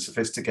automated and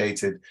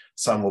sophisticated.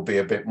 Some will be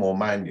a bit more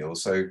manual.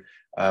 So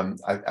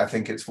I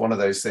think it's one of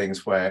those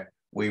things where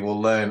we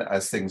will learn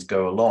as things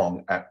go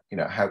along at,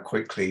 how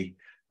quickly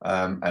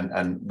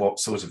and what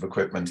sort of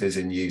equipment is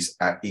in use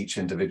at each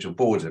individual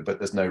border, but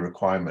there's no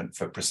requirement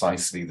for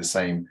precisely the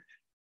same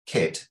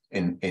kit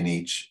in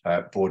each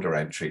border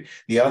entry.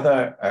 The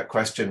other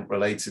question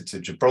related to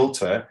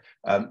Gibraltar,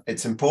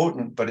 it's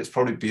important, but it's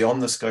probably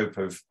beyond the scope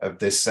of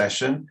this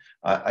session.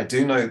 I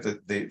do know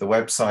that the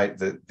website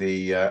that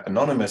the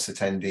anonymous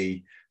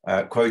attendee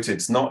quoted,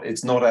 it's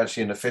not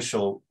actually an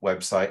official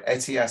website.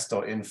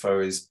 etias.info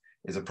is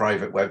a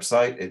private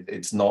website.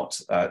 It's not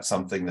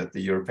something that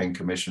the European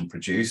Commission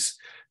produce.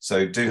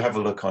 So do have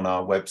a look on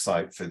our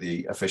website for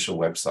the official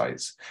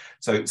websites.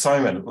 So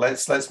Simon,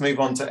 let's move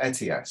on to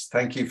ETIAS.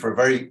 Thank you for a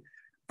very,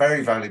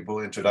 very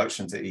valuable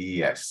introduction to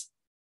EES.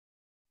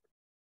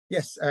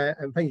 Yes,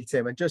 and thank you,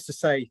 Tim. And just to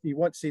say, if you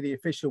want to see the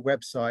official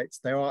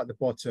websites, they are at the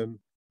bottom.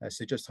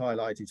 So just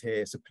highlighted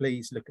here. So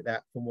please look at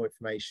that for more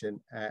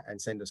information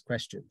and send us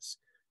questions.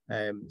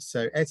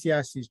 So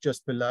ETIAS is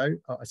just below,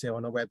 I say,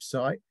 on our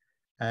website.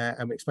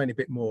 And we explain a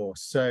bit more.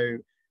 So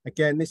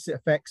again, this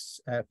affects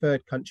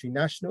third country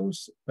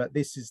nationals, but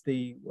this is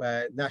the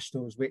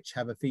nationals which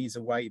have a visa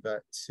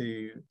waiver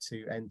to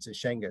enter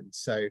Schengen.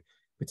 So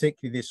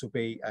particularly this will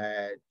be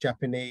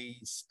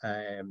Japanese,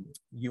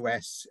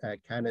 US,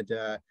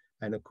 Canada,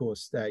 and of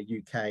course the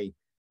UK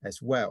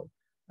as well.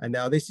 And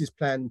now this is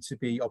planned to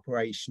be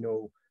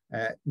operational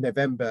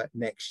November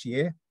next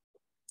year.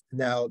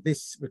 Now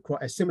this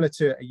requires, similar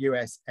to a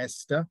US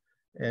EFTA,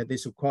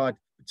 this required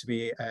to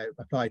be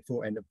applied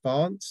for in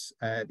advance.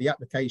 The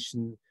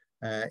application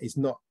is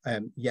not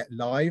yet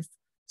live,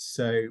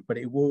 but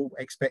it will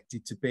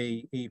expected to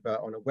be either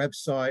on a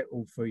website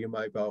or through your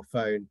mobile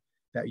phone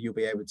that you'll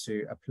be able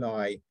to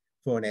apply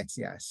for an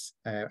ETIAS.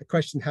 A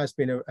question has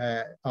been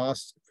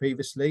asked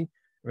previously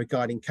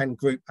regarding, can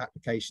group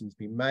applications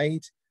be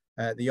made?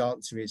 The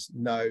answer is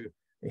no.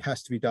 It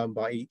has to be done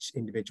by each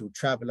individual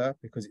traveller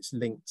because it's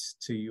linked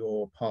to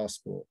your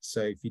passport.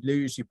 So if you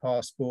lose your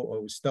passport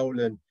or was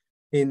stolen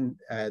in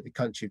the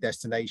country of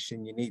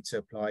destination, you need to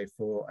apply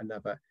for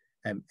another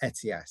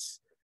ETIAS.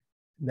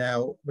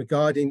 Now,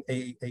 regarding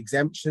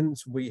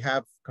exemptions, we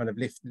have kind of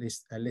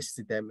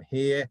listed them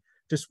here.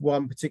 Just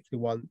one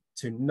particular one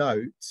to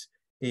note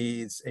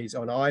is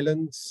on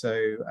Ireland. So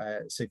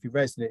if you're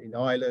resident in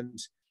Ireland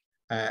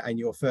and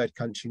you're a third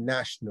country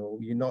national,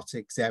 you're not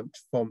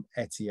exempt from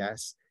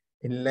ETIAS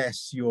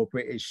unless you're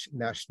British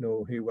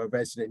national who were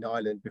resident in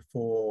Ireland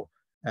before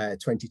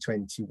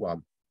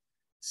 2021.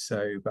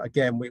 So, but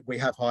again, we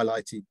have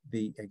highlighted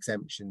the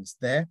exemptions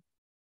there.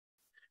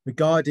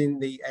 Regarding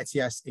the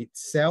ETIAS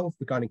itself,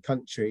 regarding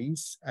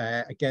countries,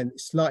 again,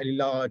 slightly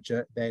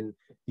larger than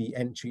the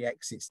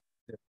entry-exit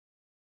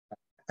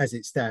as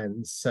it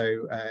stands.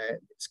 So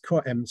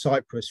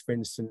Cyprus, for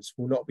instance,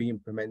 will not be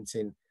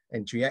implementing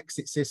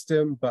entry-exit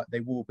system, but they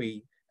will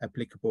be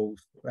applicable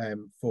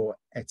for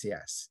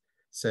ETIAS.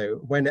 So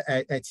when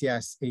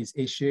ETIAS is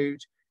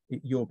issued,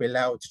 you'll be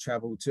allowed to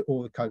travel to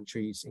all the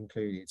countries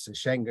included. So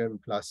Schengen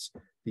plus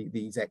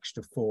these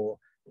extra 4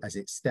 as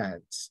it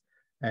stands.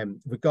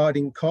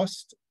 Regarding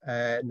cost,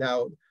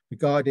 now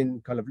regarding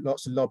kind of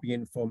lots of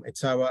lobbying from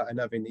ETOA and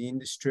other in the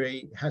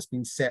industry. It has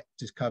been set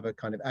to cover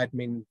kind of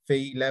admin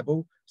fee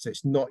level, so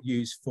it's not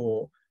used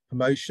for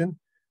promotion.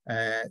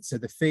 So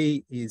the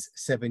fee is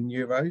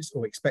 €7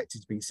 or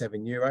expected to be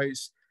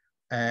 €7.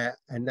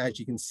 And as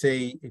you can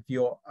see, if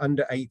you're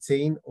under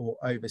 18 or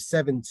over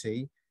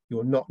 70,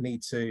 you'll not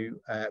need to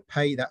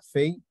pay that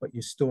fee, but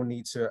you still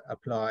need to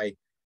apply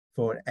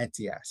for an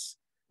ETIAS.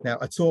 Now,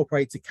 a tour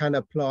operator can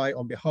apply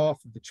on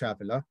behalf of the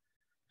traveller.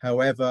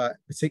 However,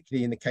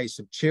 particularly in the case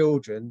of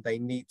children, they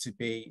need to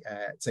be,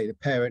 say, the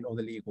parent or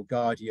the legal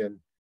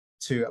guardian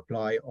to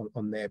apply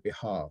on their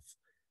behalf.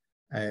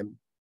 And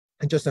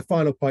just a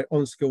final point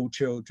on school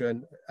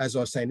children, as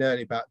I was saying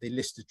earlier about the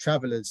list of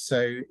travellers.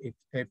 So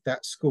if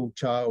that school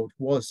child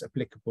was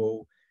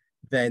applicable,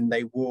 then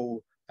they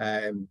will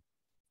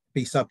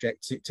be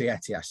subject to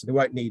ETIAS. So they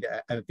won't need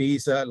a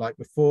visa like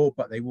before,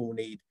 but they will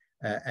need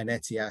an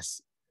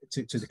ETIAS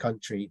to the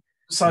country.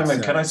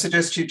 Simon, can I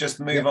suggest you just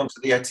move on to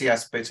the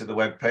ETIAS bit of the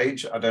web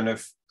page? I don't know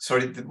if,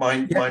 sorry,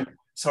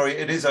 sorry,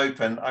 it is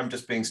open. I'm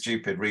just being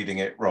stupid reading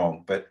it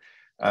wrong, but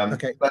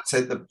okay. That's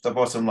it. The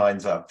bottom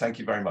line's up. Thank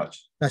you very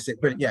much. That's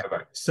it. Brilliant. Yeah.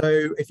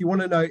 So if you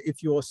want to know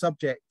if you're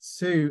subject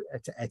to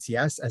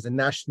ETIAS as a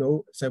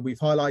national, so we've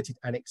highlighted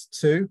Annex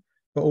 2,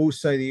 but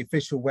also the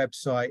official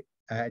website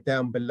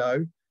down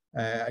below.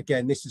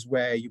 Again, this is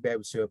where you'll be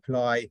able to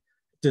apply.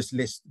 Just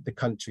list the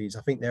countries.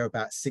 I think there are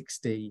about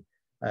 60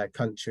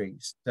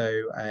 countries.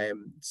 So,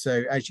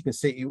 so as you can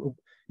see,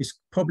 it's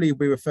probably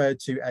be referred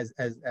to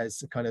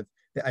as kind of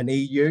an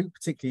EU,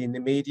 particularly in the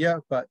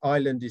media, but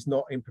Ireland is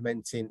not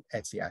implementing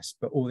ETIAS,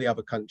 but all the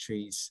other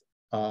countries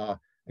are,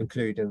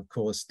 including, of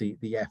course, the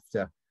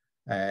EFTA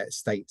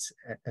states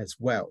as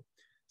well.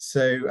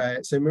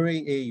 So, so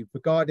Marie-Eve,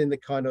 regarding the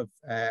kind of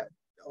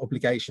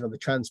obligation on the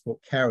transport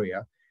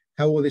carrier,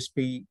 how will this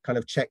be kind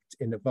of checked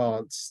in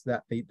advance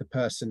that the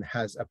person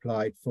has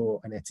applied for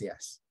an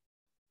ETIAS?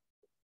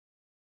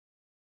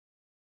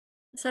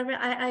 Sorry,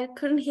 I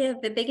couldn't hear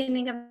the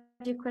beginning of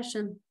your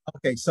question.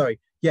 Okay, sorry.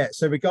 Yeah,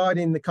 so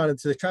regarding the kind of,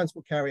 so the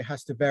transport carrier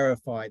has to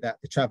verify that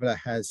the traveller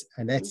has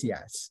an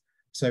ETIAS.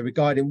 So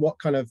regarding what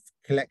kind of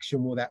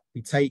collection will that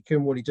be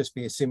taken? Will it just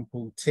be a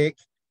simple tick?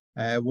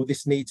 Will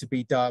this need to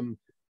be done,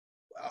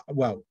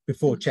 well,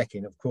 before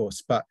checking, of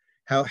course, but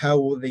how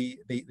will the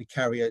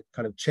carrier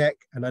kind of check?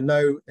 And I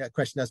know a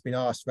question has been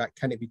asked about,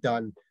 can it be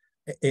done,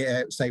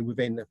 say,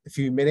 within a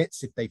few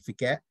minutes if they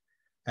forget?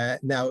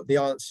 Now, the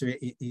answer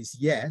is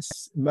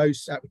yes.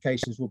 Most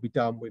applications will be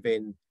done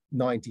within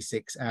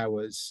 96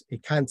 hours.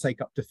 It can take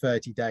up to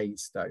 30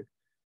 days though.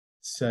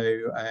 So,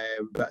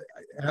 but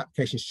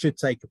applications should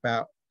take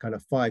about kind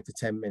of 5 to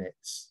 10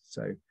 minutes.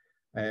 So,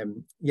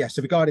 yeah,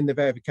 so regarding the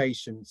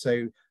verification,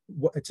 so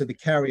what, to the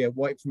carrier,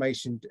 what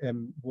information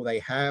will they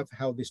have?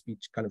 How will this be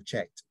kind of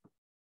checked?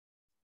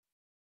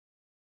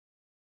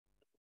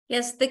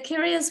 Yes, the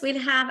carriers will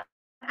have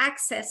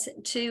access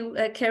to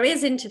a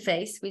carriers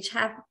interface, which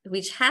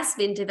has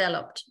been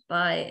developed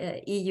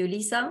by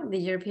EU-LISA, the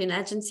European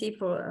Agency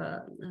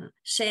for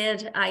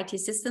Shared IT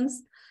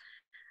Systems.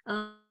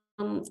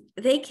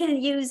 They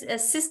can use a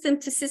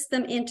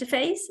system-to-system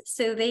interface,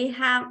 so they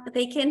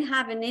can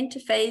have an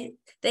interface.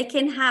 They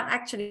can have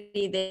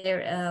actually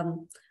their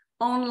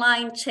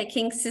online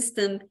checking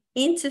system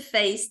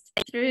interfaced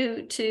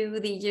through to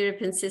the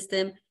European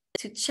system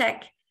to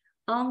check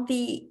on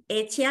the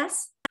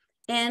ETIAS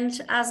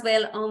and as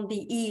well on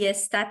the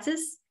EES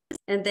status,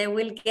 and they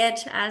will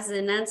get as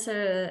an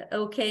answer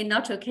okay,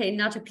 not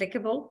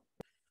applicable.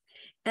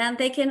 And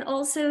they can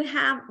also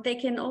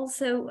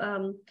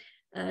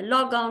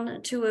log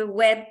on to a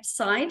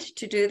website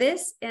to do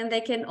this, and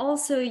they can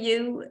also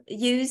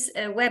use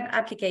a web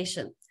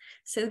application.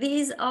 So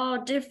these are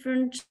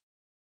different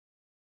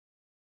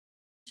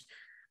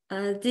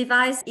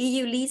device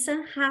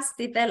EU-LISA has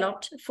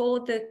developed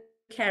for the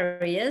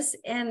carriers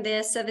and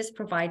their service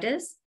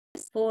providers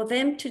for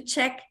them to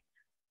check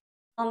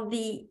on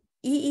the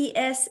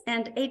EES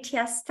and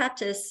ETIAS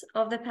status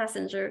of the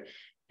passenger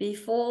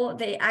before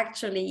they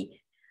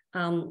actually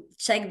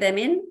check them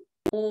in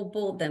or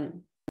board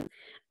them.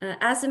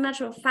 As a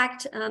matter of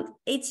fact,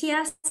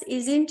 ETIAS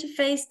is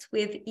interfaced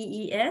with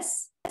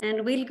EES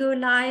and will go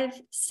live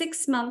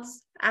 6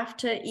 months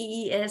after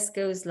EES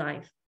goes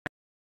live.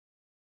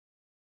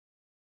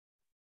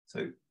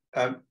 So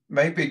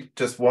maybe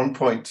just one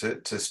point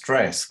to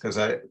stress, because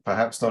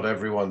perhaps not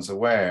everyone's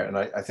aware, and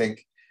I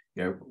think,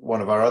 you know,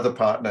 one of our other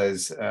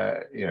partners,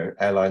 you know,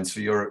 Airlines for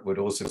Europe, would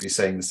also be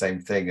saying the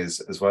same thing,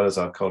 as well as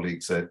our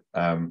colleagues at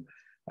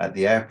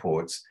the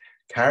airports.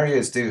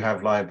 Carriers do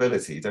have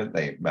liability, don't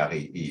they,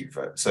 Marie-Eve?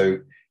 So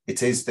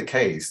it is the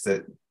case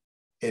that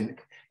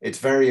it's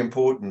very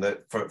important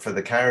that for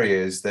the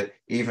carriers, that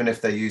even if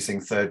they're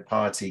using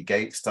third-party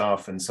gate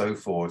staff and so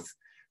forth,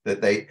 that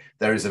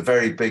there is a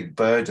very big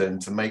burden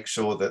to make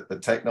sure that the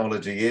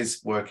technology is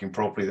working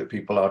properly, that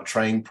people are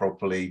trained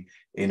properly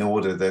in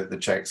order that the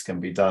checks can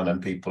be done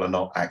and people are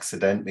not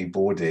accidentally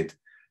boarded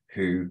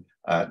who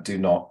do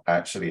not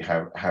actually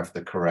have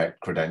the correct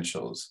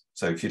credentials.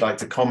 So if you'd like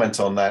to comment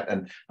on that,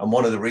 and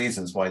one of the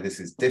reasons why this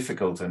is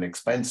difficult and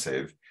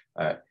expensive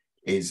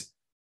is,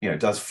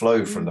 does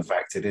flow from the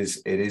fact it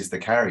is the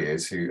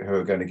carriers who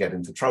are going to get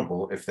into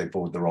trouble if they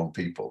board the wrong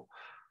people.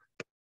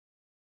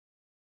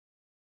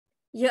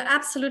 You're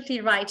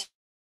absolutely right.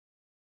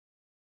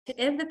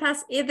 If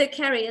the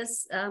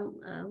carriers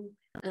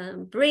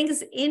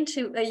brings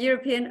into a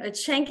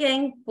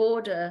Schengen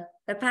border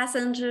a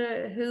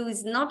passenger who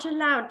is not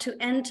allowed to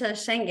enter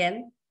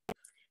Schengen,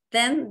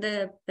 then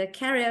the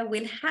carrier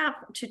will have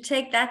to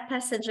take that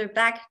passenger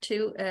back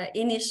to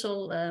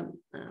initial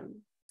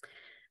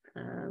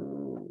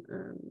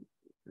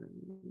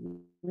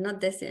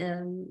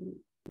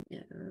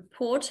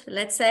port,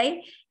 let's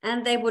say,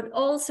 and they would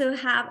also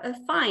have a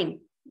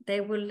fine.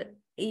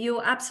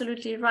 You're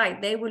absolutely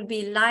right. They will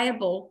be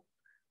liable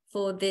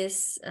for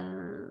this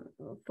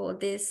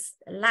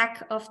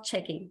lack of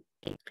checking.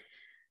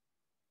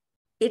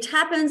 It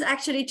happens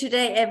actually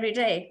today, every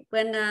day,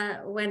 when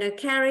a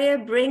carrier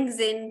brings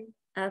in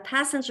a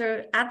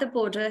passenger at the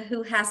border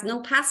who has no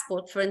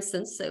passport, for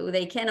instance, so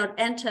they cannot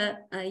enter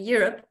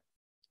Europe.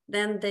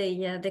 Then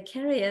the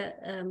carrier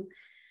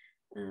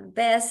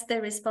bears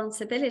the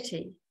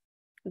responsibility,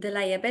 the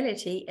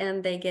liability,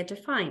 and they get a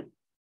fine.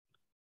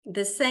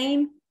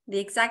 The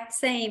exact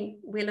same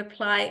will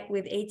apply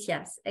with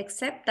ETIAS,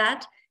 except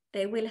that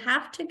they will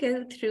have to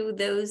go through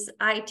those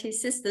IT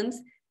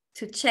systems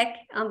to check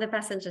on the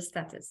passenger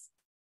status.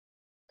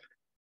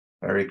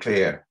 Very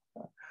clear.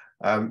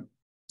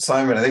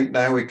 Simon, I think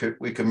now we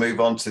could move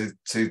on to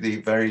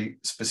the very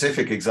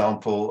specific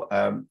example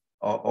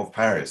of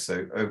Paris.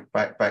 So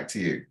back to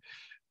you.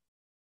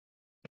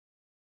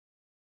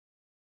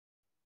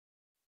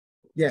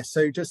 Yeah,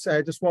 so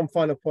just one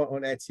final point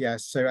on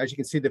ETIAS. So as you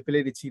can see, the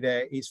validity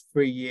there is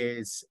 3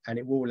 years, and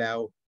it will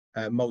allow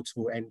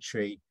multiple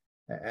entry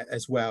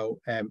as well,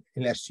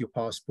 unless your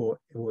passport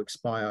will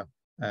expire.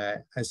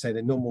 And so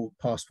the normal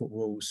passport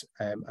rules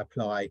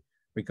apply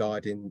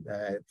regarding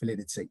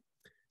validity.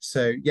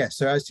 So yeah,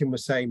 so as Tim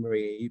was saying,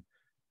 Marie,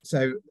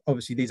 so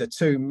obviously these are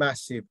two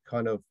massive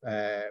kind of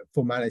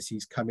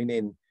formalities coming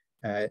in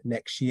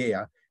next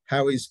year.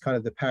 How is kind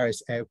of the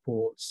Paris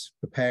airports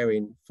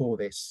preparing for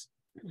this?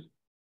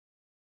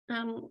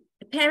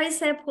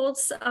 Paris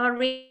airports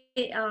are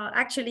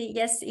actually,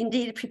 yes,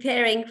 indeed,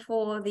 preparing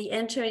for the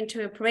entry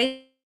into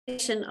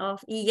operation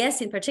of EES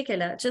in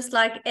particular, just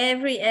like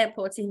every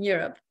airport in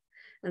Europe.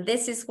 And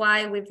this is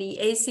why with the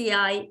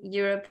ACI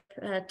Europe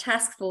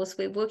task force,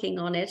 we're working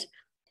on it.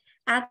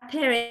 At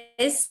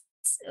Paris,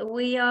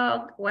 we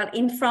are, well,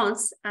 in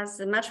France, as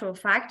a matter of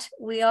fact,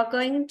 we are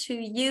going to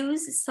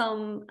use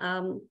some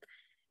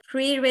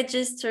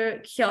pre-register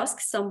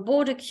kiosks, some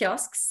border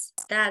kiosks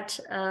that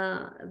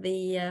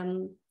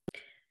the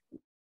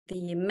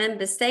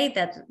member state,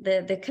 that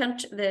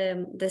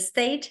the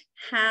state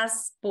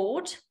has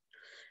bought.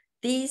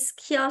 These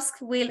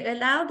kiosks will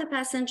allow the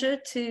passenger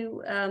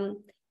to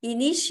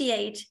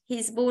initiate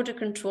his border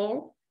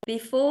control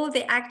before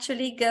they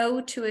actually go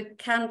to a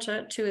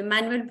counter, to a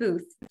manual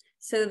booth.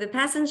 So the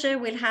passenger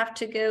will have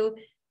to go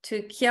to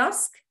a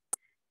kiosk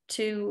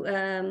to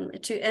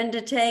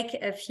undertake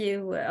a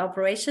few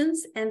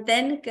operations, and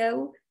then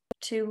go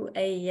to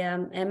a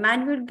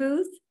manual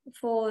booth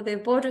for the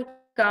border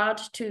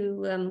guard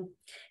to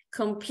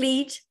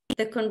complete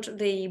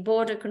the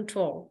border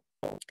control.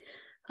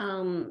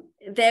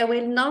 There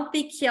will not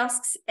be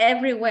kiosks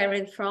everywhere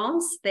in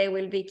France. There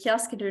will be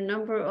kiosks in a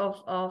number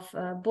of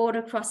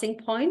border crossing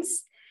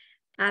points.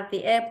 At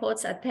the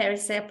airports, at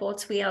Paris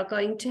airports, we are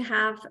going to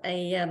have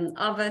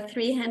over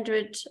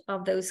 300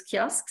 of those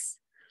kiosks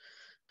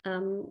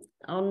on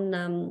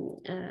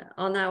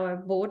our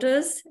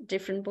borders,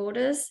 different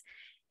borders,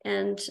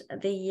 and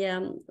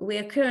we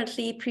are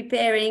currently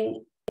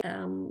preparing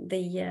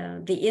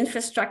the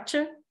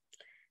infrastructure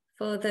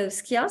for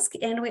those kiosks,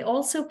 and we're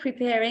also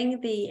preparing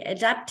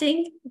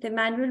adapting the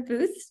manual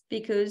booths,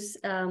 because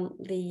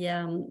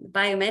the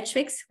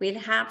biometrics will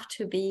have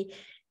to be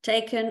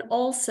taken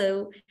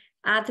also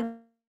at the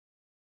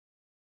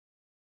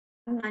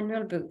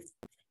manual booth.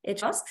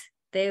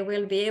 They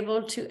will be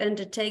able to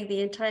undertake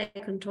the entire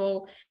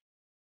control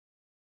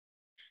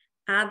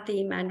at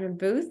the manual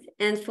booth,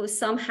 and for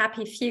some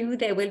happy few,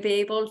 they will be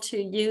able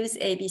to use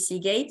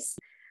ABC gates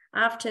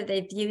after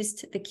they've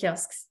used the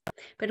kiosks.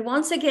 But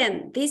once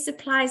again, this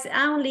applies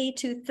only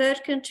to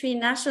third country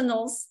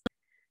nationals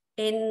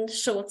in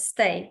short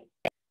stay.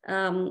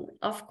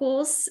 Of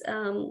course,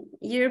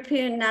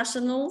 European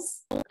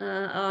nationals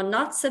are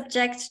not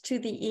subject to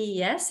the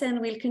EES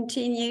and will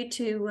continue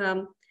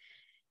to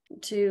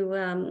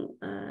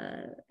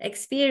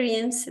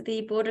experience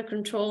the border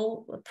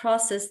control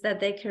process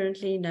that they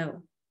currently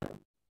know,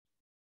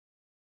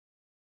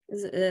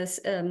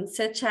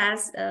 such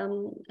as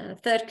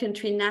third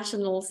country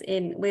nationals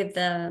with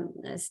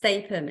the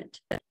stay permit,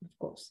 of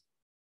course.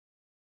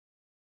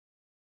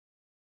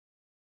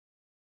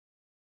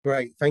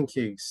 Great, thank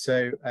you.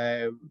 So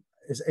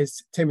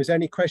Tim, is there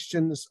any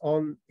questions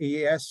on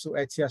EES or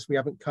ETIAS we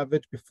haven't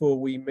covered before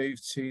we move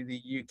to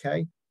the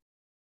UK?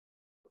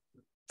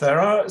 There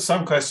are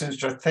some questions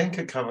which I think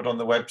are covered on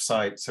the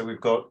website. So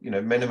we've got, you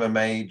know, minimum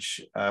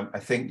age. I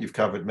think you've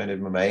covered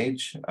minimum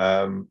age.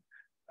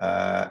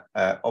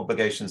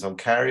 Obligations on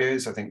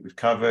carriers, I think we've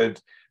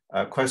covered.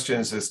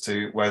 Questions as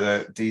to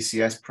whether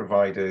DCS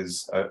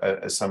providers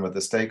are some of the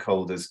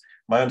stakeholders.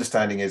 My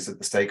understanding is that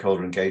the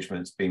stakeholder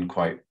engagement's been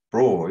quite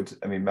broad.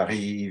 I mean,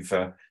 Marie-Yves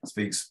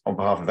speaks on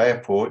behalf of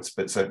airports,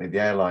 but certainly the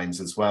airlines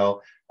as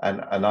well,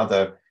 and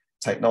other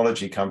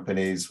technology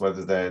companies,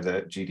 whether they're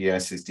the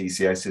GDSs,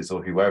 DCSs,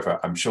 or whoever,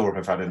 I'm sure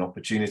have had an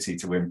opportunity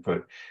to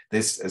input.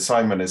 This, as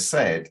Simon has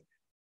said,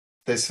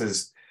 this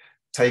has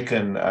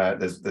taken,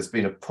 there's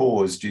been a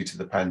pause due to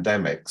the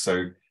pandemic.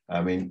 So,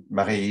 I mean,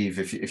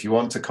 Marie-Yves, if you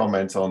want to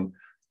comment on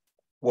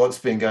what's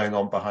been going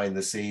on behind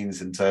the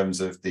scenes in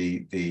terms of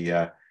the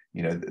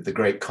you know, the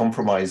great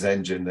compromise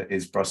engine that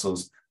is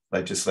Brussels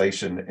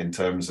legislation in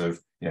terms of,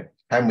 you know,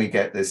 can we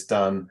get this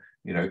done?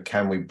 You know,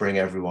 can we bring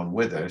everyone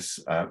with us?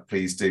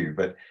 Please do.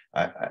 But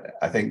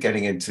I think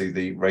getting into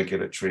the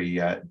regulatory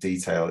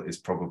detail is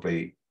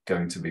probably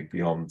going to be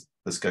beyond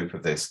the scope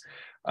of this.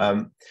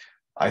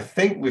 I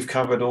think we've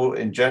covered all,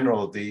 in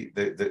general,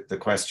 the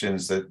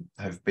questions that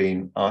have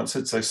been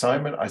answered. So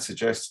Simon, I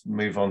suggest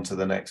move on to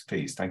the next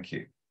piece. Thank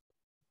you.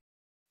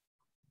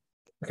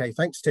 Okay,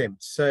 thanks, Tim.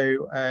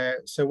 So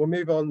we'll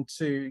move on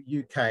to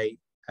UK.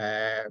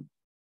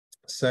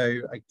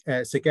 So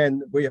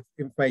again, we have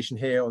information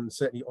here on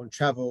certainly on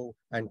travel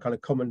and kind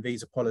of common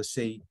visa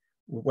policy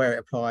where it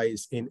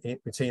applies in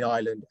between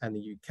Ireland and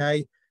the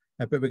UK.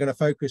 But we're going to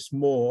focus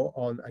more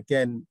on,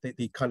 again,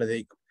 the kind of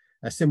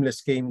a similar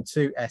scheme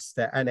to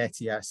EFTA and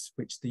ETIAS,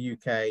 which the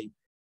UK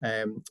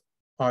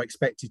are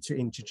expected to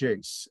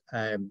introduce.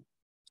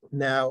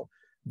 Now,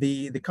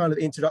 the kind of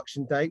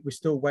introduction date, we're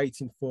still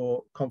waiting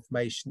for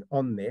confirmation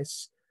on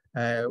this.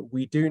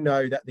 We do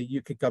know that the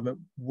UK government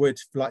would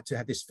like to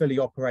have this fully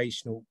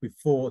operational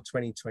before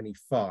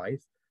 2025.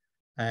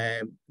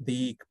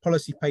 The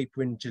policy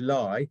paper in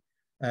July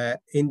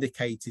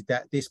indicated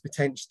that this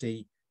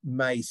potentially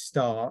may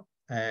start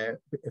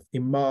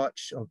in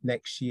March of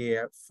next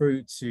year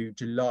through to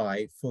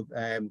July for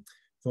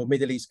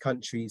Middle East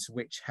countries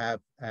which have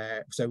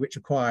which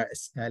require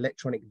an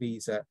electronic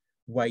visa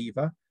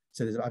waiver.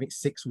 So there's, I think,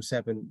 6 or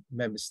 7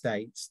 member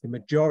states. The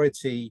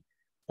majority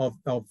of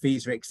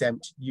visa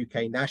exempt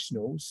UK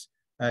nationals,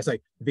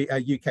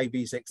 UK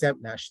visa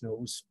exempt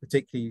nationals,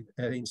 particularly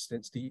in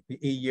instance the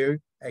EU,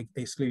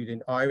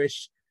 excluding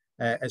Irish,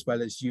 as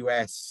well as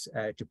US,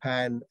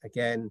 Japan,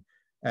 again,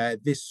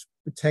 this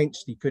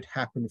potentially could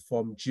happen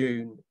from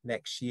June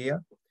next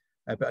year.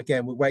 But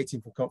again, we're waiting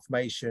for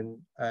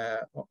confirmation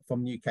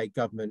from the UK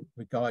government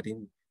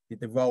regarding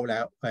the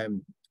rollout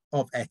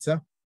of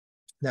ETA.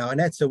 Now, an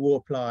ETA will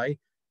apply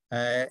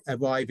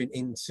arriving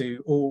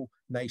into all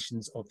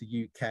nations of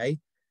the UK.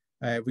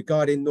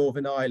 Regarding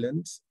Northern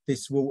Ireland,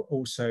 this will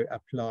also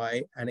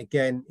apply. And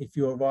again, if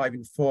you're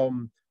arriving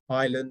from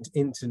Ireland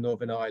into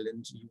Northern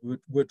Ireland, you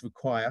would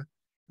require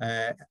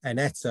an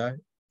ETA,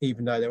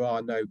 even though there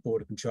are no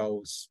border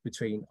controls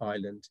between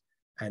Ireland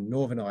and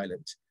Northern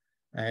Ireland.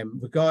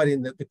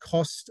 Regarding the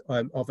cost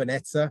of an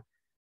ETA,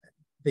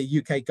 the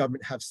UK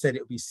government have said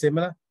it will be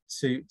similar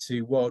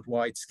to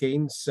worldwide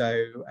schemes,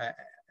 so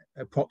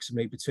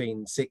approximately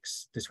between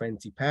 £6 to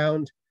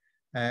 £20.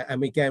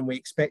 And again, we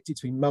expect it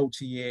to be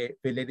multi-year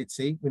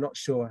validity. We're not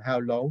sure how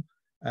long.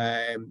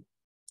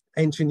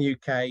 Entering the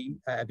UK,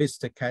 a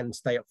visitor can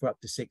stay up for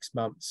up to 6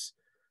 months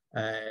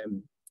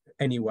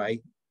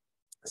anyway.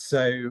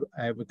 So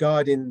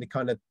regarding the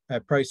kind of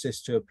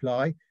process to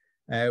apply,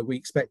 we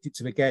expect it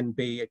to again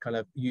be a kind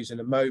of using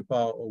a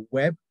mobile or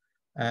web,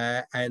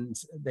 and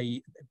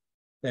they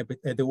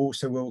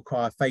also will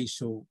require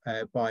facial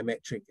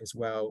biometric as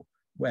well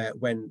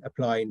when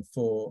applying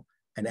for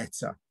an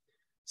ETA.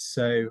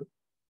 So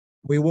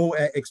we will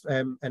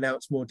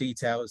announce more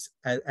details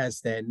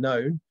as they're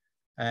known,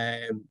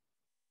 but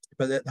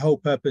the whole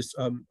purpose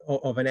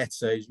of an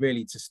ETA is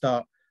really to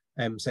start,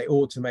 say,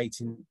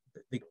 automating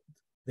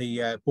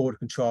the border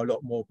control a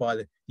lot more by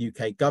the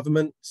UK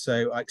government.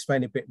 So I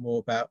explain a bit more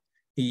about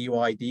EU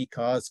ID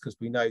cards because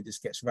we know this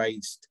gets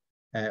raised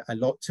a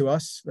lot to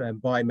us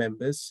by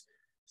members.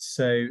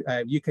 So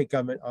UK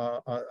government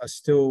are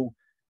still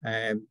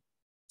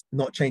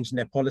not changing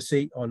their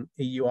policy on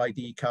EU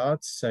ID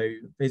cards. So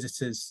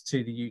visitors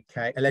to the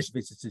UK, alleged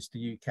visitors to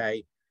the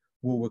UK,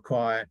 will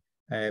require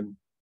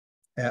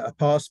a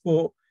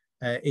passport.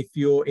 If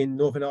you're in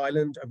Northern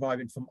Ireland,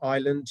 arriving from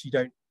Ireland, you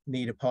don't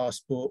need a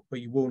passport,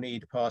 but you will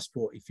need a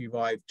passport if you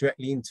arrive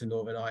directly into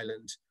Northern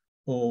Ireland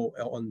or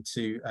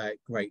onto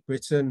Great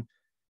Britain.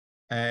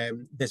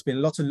 There's been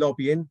a lot of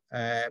lobbying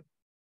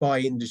by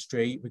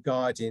industry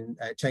regarding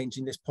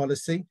changing this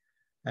policy,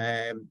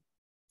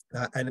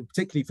 and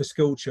particularly for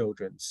school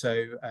children.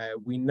 So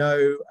we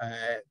know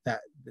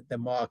that the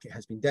market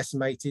has been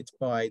decimated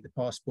by the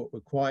passport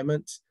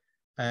requirement,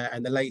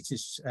 and the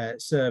latest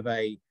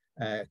survey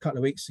a couple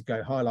of weeks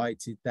ago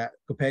highlighted that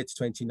compared to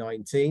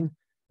 2019,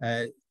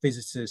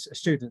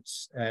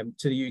 students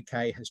to the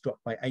UK has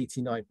dropped by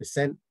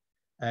 89%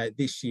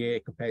 this year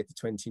compared to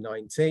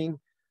 2019.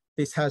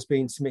 this has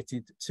been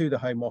submitted to the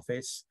Home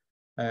Office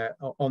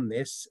on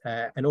this,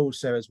 and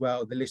also as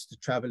well the list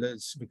of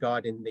travellers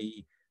regarding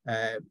the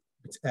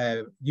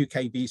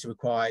UK visa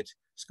required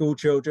school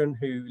children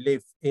who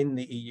live in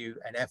the EU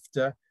and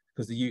EFTA,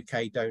 because the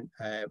UK don't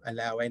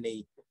allow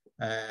any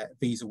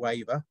visa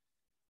waiver.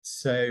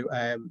 So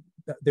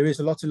there is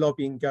a lot of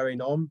lobbying going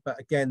on, but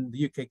again,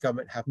 the UK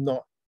government have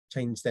not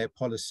changed their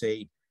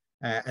policy,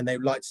 and they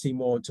would like to see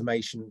more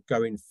information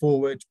going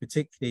forward,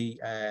 particularly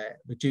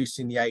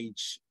reducing the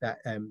age that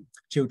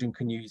children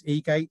can use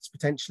e-gates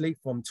potentially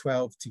from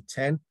 12 to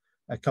 10,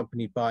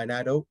 accompanied by an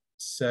adult.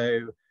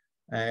 So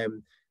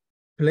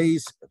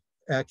please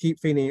keep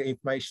feeding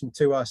information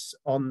to us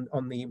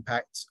on the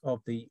impact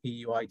of the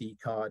EU ID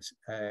card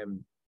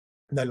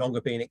no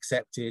longer being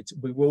accepted.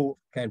 We will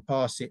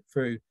pass it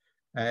through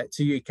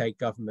to UK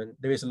government.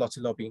 There is a lot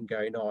of lobbying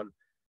going on,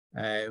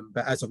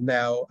 but as of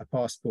now, a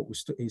passport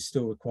is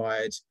still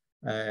required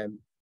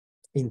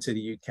into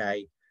the UK.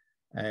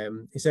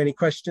 Is there any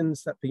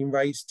questions that have been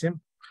raised,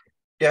 Tim?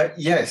 Yeah,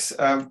 yes,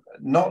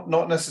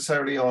 not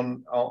necessarily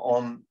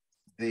on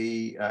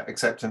the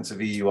acceptance of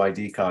EU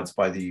ID cards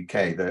by the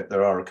UK.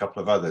 There are a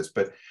couple of others,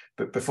 but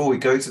before we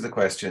go to the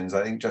questions,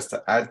 I think just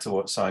to add to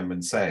what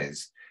Simon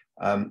says,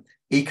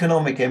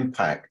 economic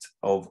impact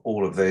of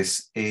all of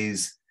this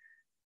is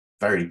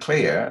very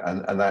clear,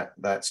 and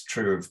that's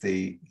true of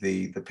the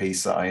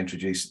piece that I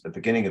introduced at the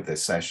beginning of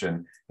this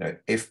session. You know,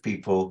 if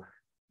people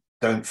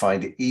don't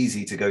find it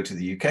easy to go to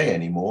the UK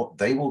anymore,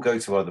 they will go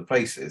to other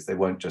places. They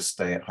won't just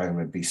stay at home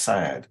and be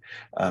sad.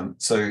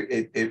 So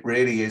it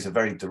really is a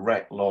very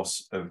direct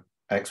loss of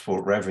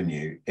export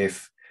revenue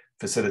if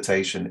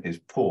facilitation is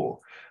poor.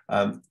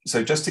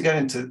 So just to get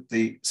into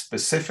the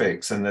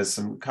specifics, and there's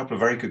a couple of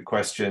very good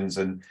questions,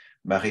 and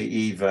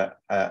Marie-Yves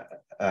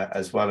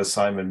as well as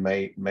Simon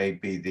may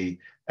be the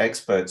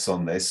experts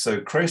on this.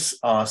 So Chris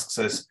asks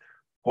us,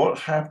 what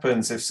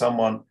happens if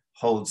someone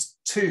holds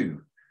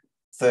two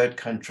third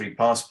country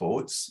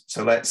passports?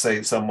 So let's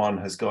say someone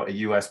has got a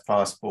US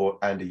passport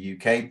and a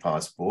UK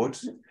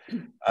passport,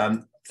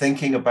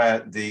 thinking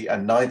about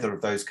and neither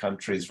of those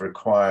countries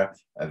require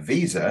a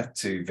visa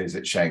to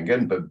visit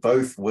Schengen, but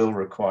both will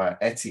require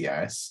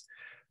ETIAS.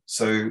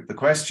 So the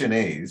question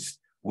is,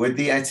 would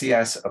the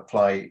ETIAS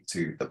apply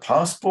to the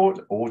passport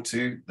or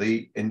to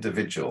the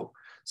individual?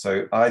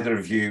 So either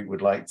of you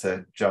would like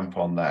to jump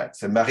on that.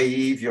 So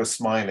Marie-Yves, you're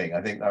smiling.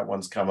 I think that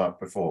one's come up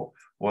before.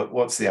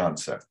 What's the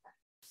answer?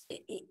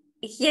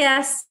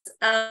 Yes,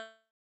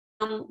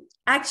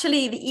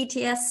 actually the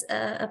ETIAS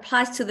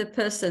applies to the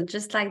person,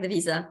 just like the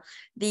visa.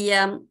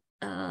 The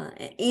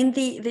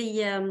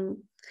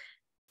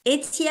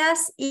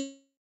ETIAS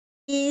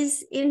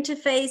is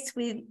interfaced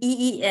with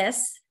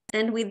EES,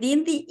 and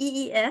within the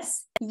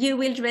EES, you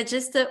will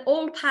register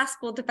all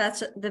passport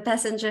the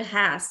passenger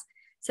has.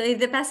 So if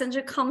the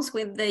passenger comes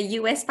with the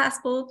US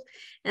passport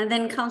and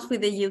then comes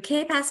with the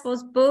UK passport,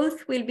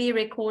 both will be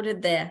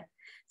recorded there.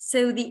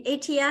 So the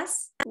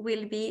ETIAS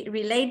will be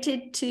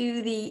related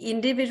to the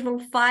individual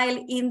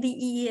file in the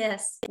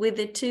EES with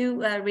the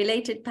two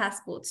related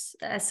passports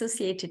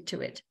associated to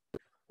it.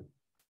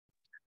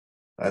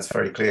 That's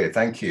very clear,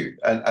 thank you.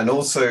 And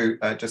also,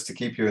 just to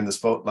keep you in the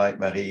spotlight,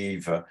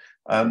 Marie-Yves,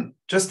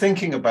 just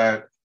thinking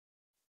about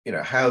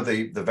how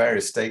the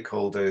various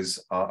stakeholders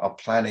are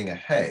planning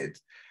ahead.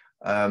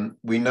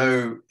 We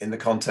know in the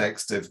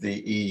context of the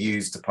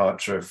EU's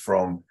departure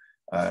from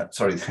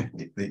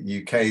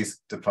the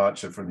UK's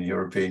departure from the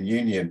European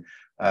Union,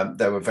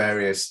 there were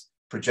various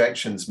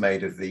projections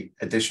made of the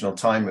additional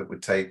time it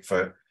would take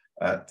for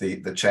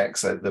the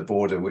checks at the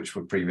border, which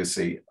were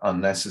previously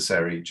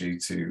unnecessary due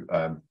to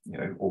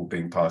all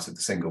being part of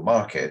the single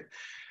market.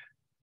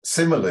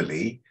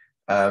 Similarly,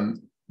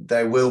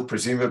 there will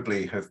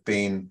presumably have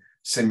been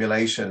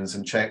simulations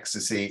and checks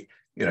to see,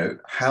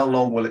 how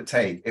long will it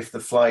take if the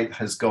flight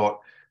has got,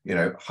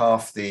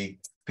 half the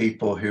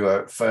people who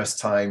are first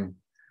time.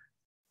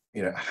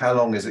 How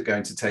long is it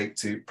going to take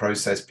to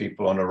process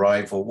people on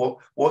arrival?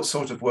 What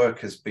sort of work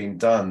has been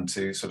done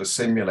to sort of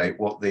simulate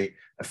what the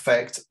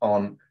effect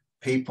on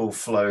people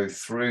flow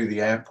through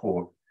the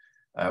airport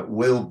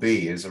will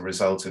be as a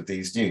result of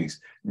these new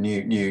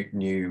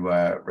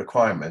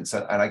requirements?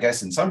 And I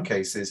guess in some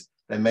cases,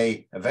 there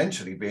may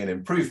eventually be an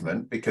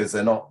improvement because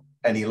they're not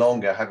any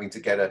longer having to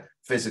get a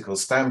physical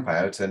stamp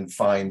out and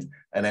find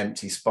an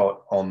empty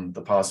spot on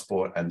the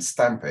passport and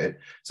stamp it.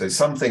 So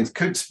some things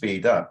could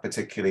speed up,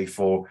 particularly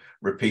for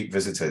repeat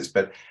visitors.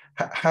 But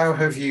how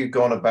have you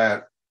gone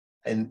about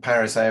in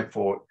Paris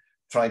airport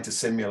trying to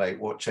simulate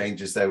what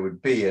changes there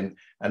would be? And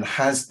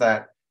has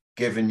that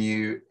given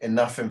you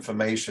enough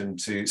information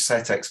to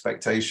set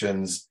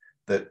expectations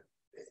that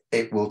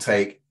it will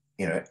take,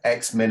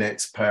 X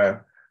minutes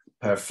per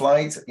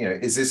flight?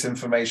 Is this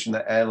information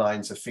that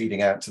airlines are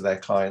feeding out to their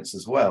clients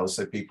as well?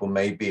 So people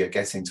maybe are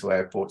getting to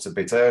airports a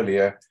bit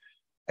earlier,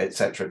 et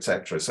cetera, et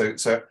cetera.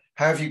 So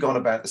how have you gone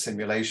about the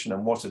simulation,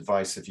 and what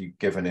advice have you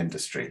given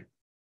industry?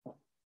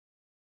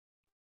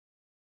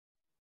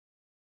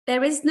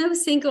 There is no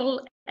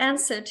single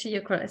answer to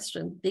your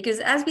question, because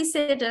as we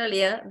said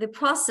earlier, the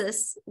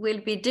process will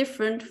be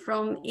different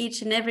from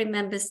each and every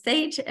member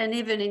state, and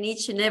even in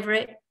each and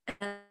every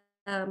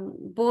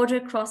border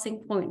crossing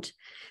point.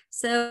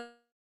 So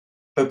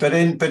but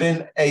in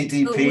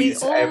ADP's we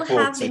all airports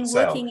have been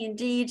itself, working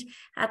indeed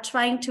at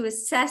trying to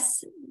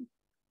assess.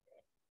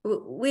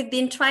 We've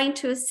been trying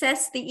to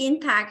assess the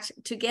impact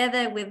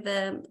together with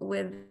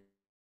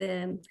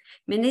the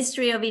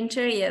Ministry of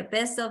Interior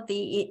based on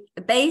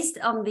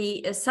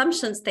the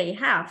assumptions they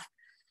have.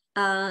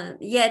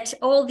 Yet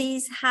all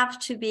these have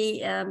to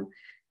be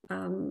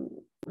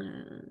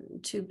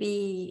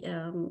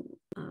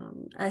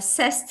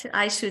assessed,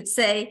 I should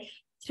say,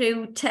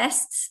 through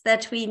tests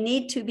that we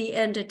need to be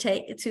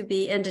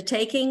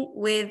undertaking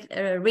with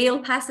real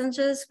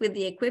passengers, with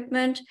the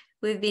equipment.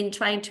 We've been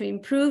trying to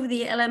improve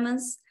the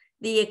elements,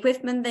 the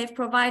equipment they've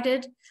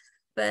provided.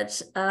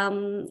 But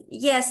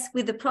yes,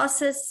 with the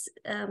process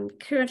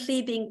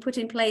currently being put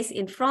in place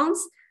in France,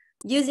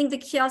 using the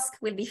kiosk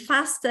will be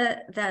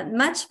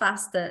much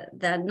faster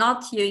than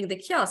not using the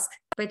kiosk,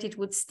 but it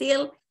would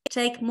still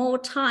take more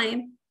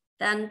time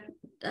than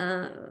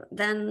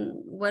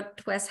what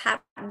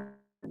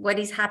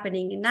is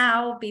happening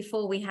now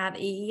before we have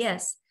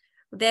EES.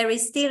 There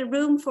is still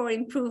room for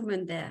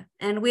improvement there,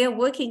 and we are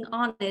working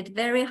on it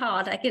very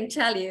hard, I can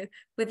tell you,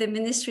 with the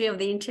Ministry of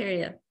the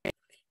Interior.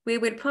 We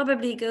will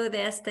probably go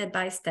there step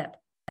by step.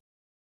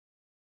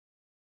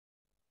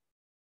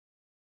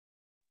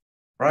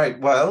 Right.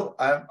 Well,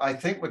 I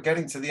think we're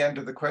getting to the end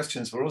of the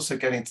questions. We're also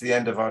getting to the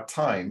end of our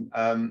time.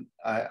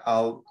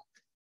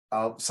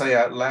 I'll say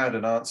out loud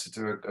an answer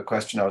to a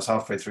question I was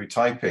halfway through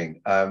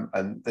typing.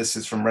 And this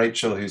is from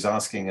Rachel, who's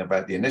asking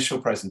about the initial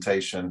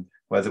presentation,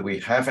 whether we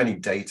have any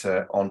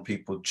data on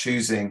people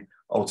choosing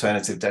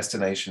alternative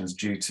destinations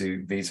due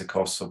to visa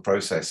costs or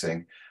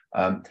processing.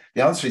 The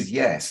answer is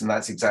yes, and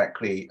that's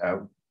exactly,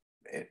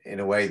 in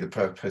a way, the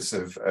purpose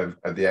of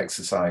the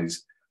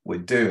exercise we're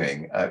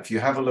doing. If you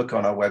have a look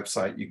on our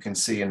website, you can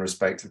see in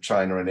respect of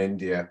China and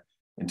India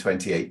in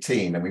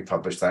 2018, and we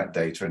published that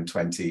data in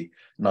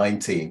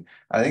 2019.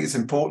 I think it's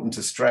important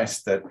to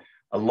stress that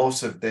a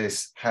lot of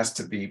this has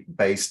to be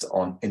based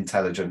on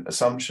intelligent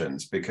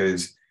assumptions,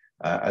 because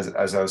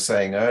as I was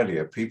saying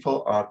earlier,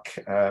 people are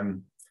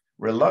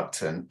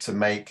reluctant to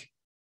make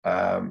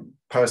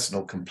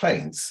personal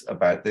complaints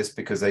about this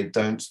because they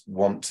don't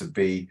want to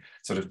be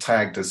sort of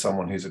tagged as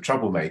someone who's a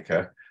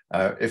troublemaker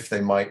if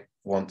they might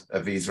want a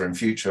visa in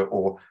future,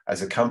 or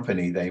as a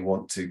company they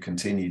want to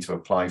continue to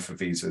apply for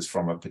visas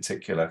from a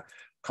particular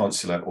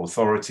consular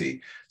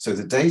authority. So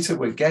the data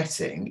we're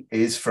getting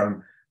is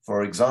from,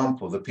 for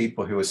example, the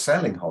people who are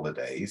selling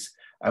holidays,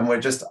 and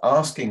we're just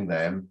asking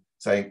them,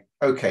 saying,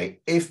 okay,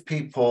 if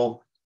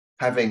people,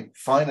 having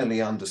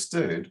finally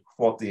understood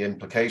what the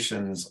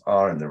implications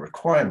are and the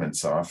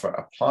requirements are for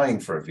applying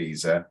for a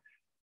visa,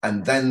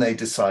 and then they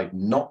decide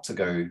not to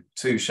go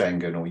to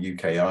Schengen or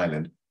UK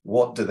Ireland,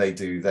 what do they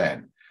do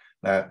then?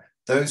 Now,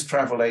 those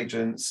travel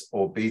agents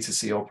or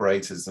B2C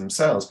operators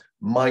themselves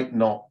might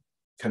not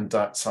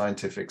conduct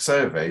scientific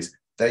surveys.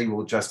 They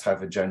will just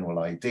have a general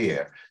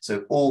idea.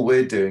 So all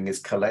we're doing is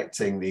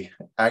collecting the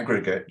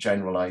aggregate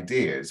general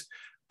ideas,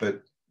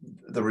 but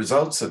the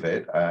results of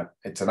it,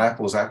 it's an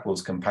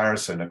apples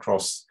comparison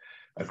across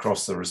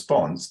the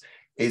response,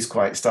 is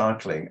quite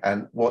startling.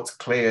 And what's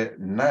clear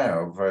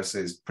now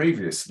versus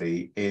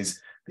previously is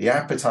the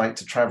appetite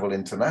to travel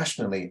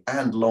internationally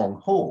and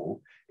long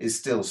haul is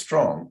still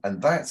strong.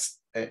 And that's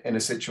in a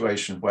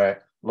situation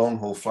where long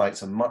haul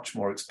flights are much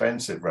more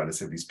expensive,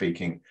 relatively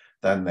speaking,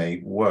 than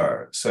they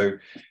were. So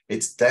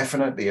it's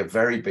definitely a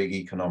very big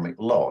economic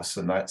loss.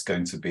 And that's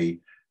going to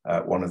be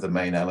one of the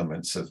main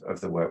elements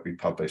of the work we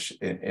publish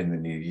in the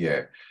new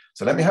year.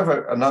 So let me have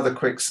another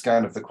quick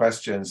scan of the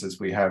questions as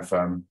we have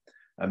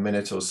a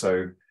minute or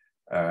so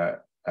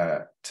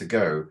to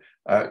go.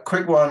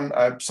 Quick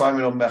one,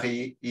 Simon or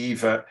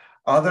Marie-Yves,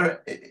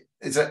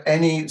 is there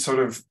any sort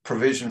of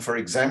provision for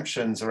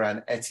exemptions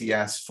around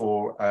ETIAS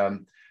for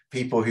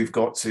people who've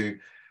got to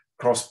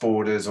cross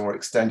borders or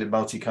extended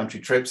multi-country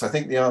trips? I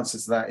think the answer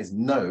to that is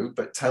no,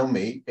 but tell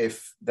me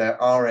if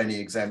there are any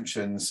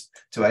exemptions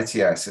to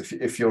ETIAS.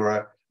 If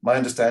you're my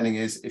understanding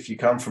is if you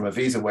come from a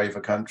visa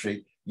waiver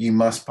country, you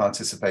must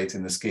participate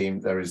in the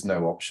scheme. There is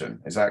no option.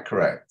 Is that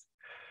correct?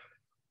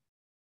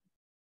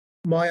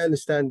 My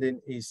understanding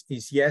is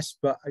yes,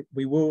 but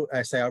we will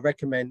say I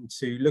recommend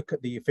to look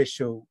at the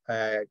official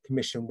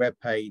Commission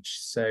webpage.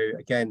 So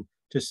again,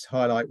 just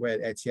highlight where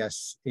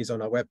ETIAS is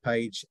on our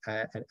webpage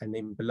and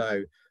then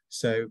below.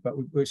 So, but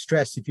we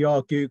stress if you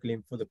are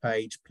Googling for the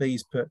page,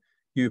 please put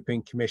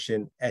European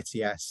Commission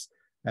ETIAS.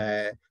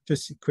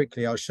 Just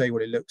quickly, I'll show you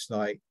what it looks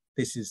like.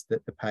 This is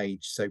the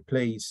page. So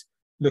please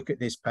look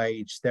at this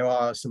page. There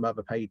are some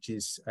other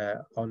pages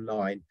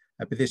online,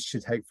 but this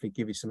should hopefully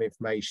give you some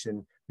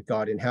information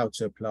regarding how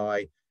to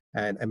apply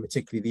and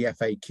particularly the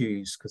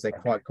FAQs, because they're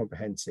quite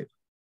comprehensive.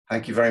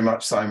 Thank you very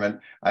much,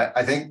 Simon.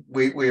 I think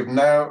we have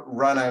now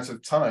run out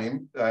of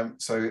time.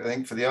 So I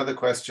think for the other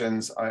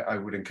questions, I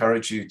would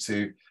encourage you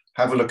to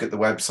have a look at the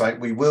website.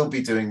 We will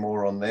be doing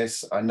more on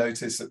this. I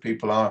notice that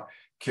people are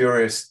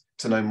curious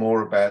to know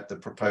more about the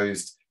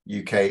proposed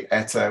UK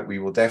ETA. We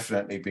will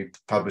definitely be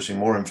publishing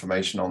more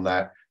information on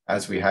that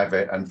as we have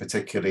it, and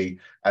particularly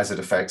as it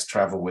affects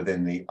travel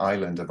within the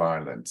island of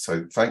Ireland.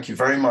 So thank you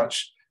very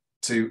much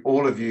to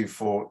all of you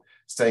for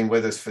staying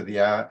with us for the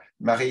hour.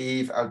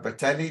 Marie-Yves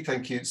Albertelli,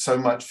 thank you so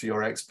much for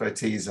your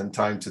expertise and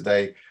time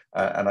today.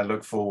 And I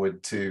look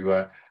forward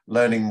to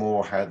learning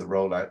more how the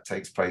rollout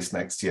takes place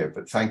next year.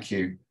 But thank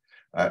you.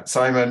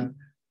 Simon,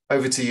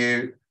 over to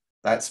you.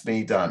 That's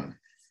me done.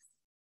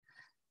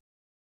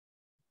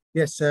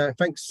 Yes,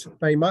 thanks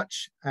very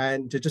much.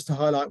 And just to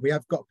highlight, we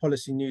have got a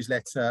policy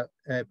newsletter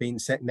being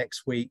sent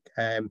next week.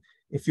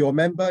 If you're a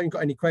member and you've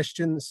got any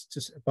questions,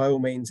 just by all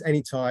means,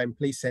 anytime,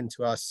 please send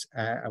to us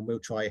and we'll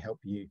try to help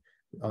you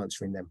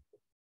answering them.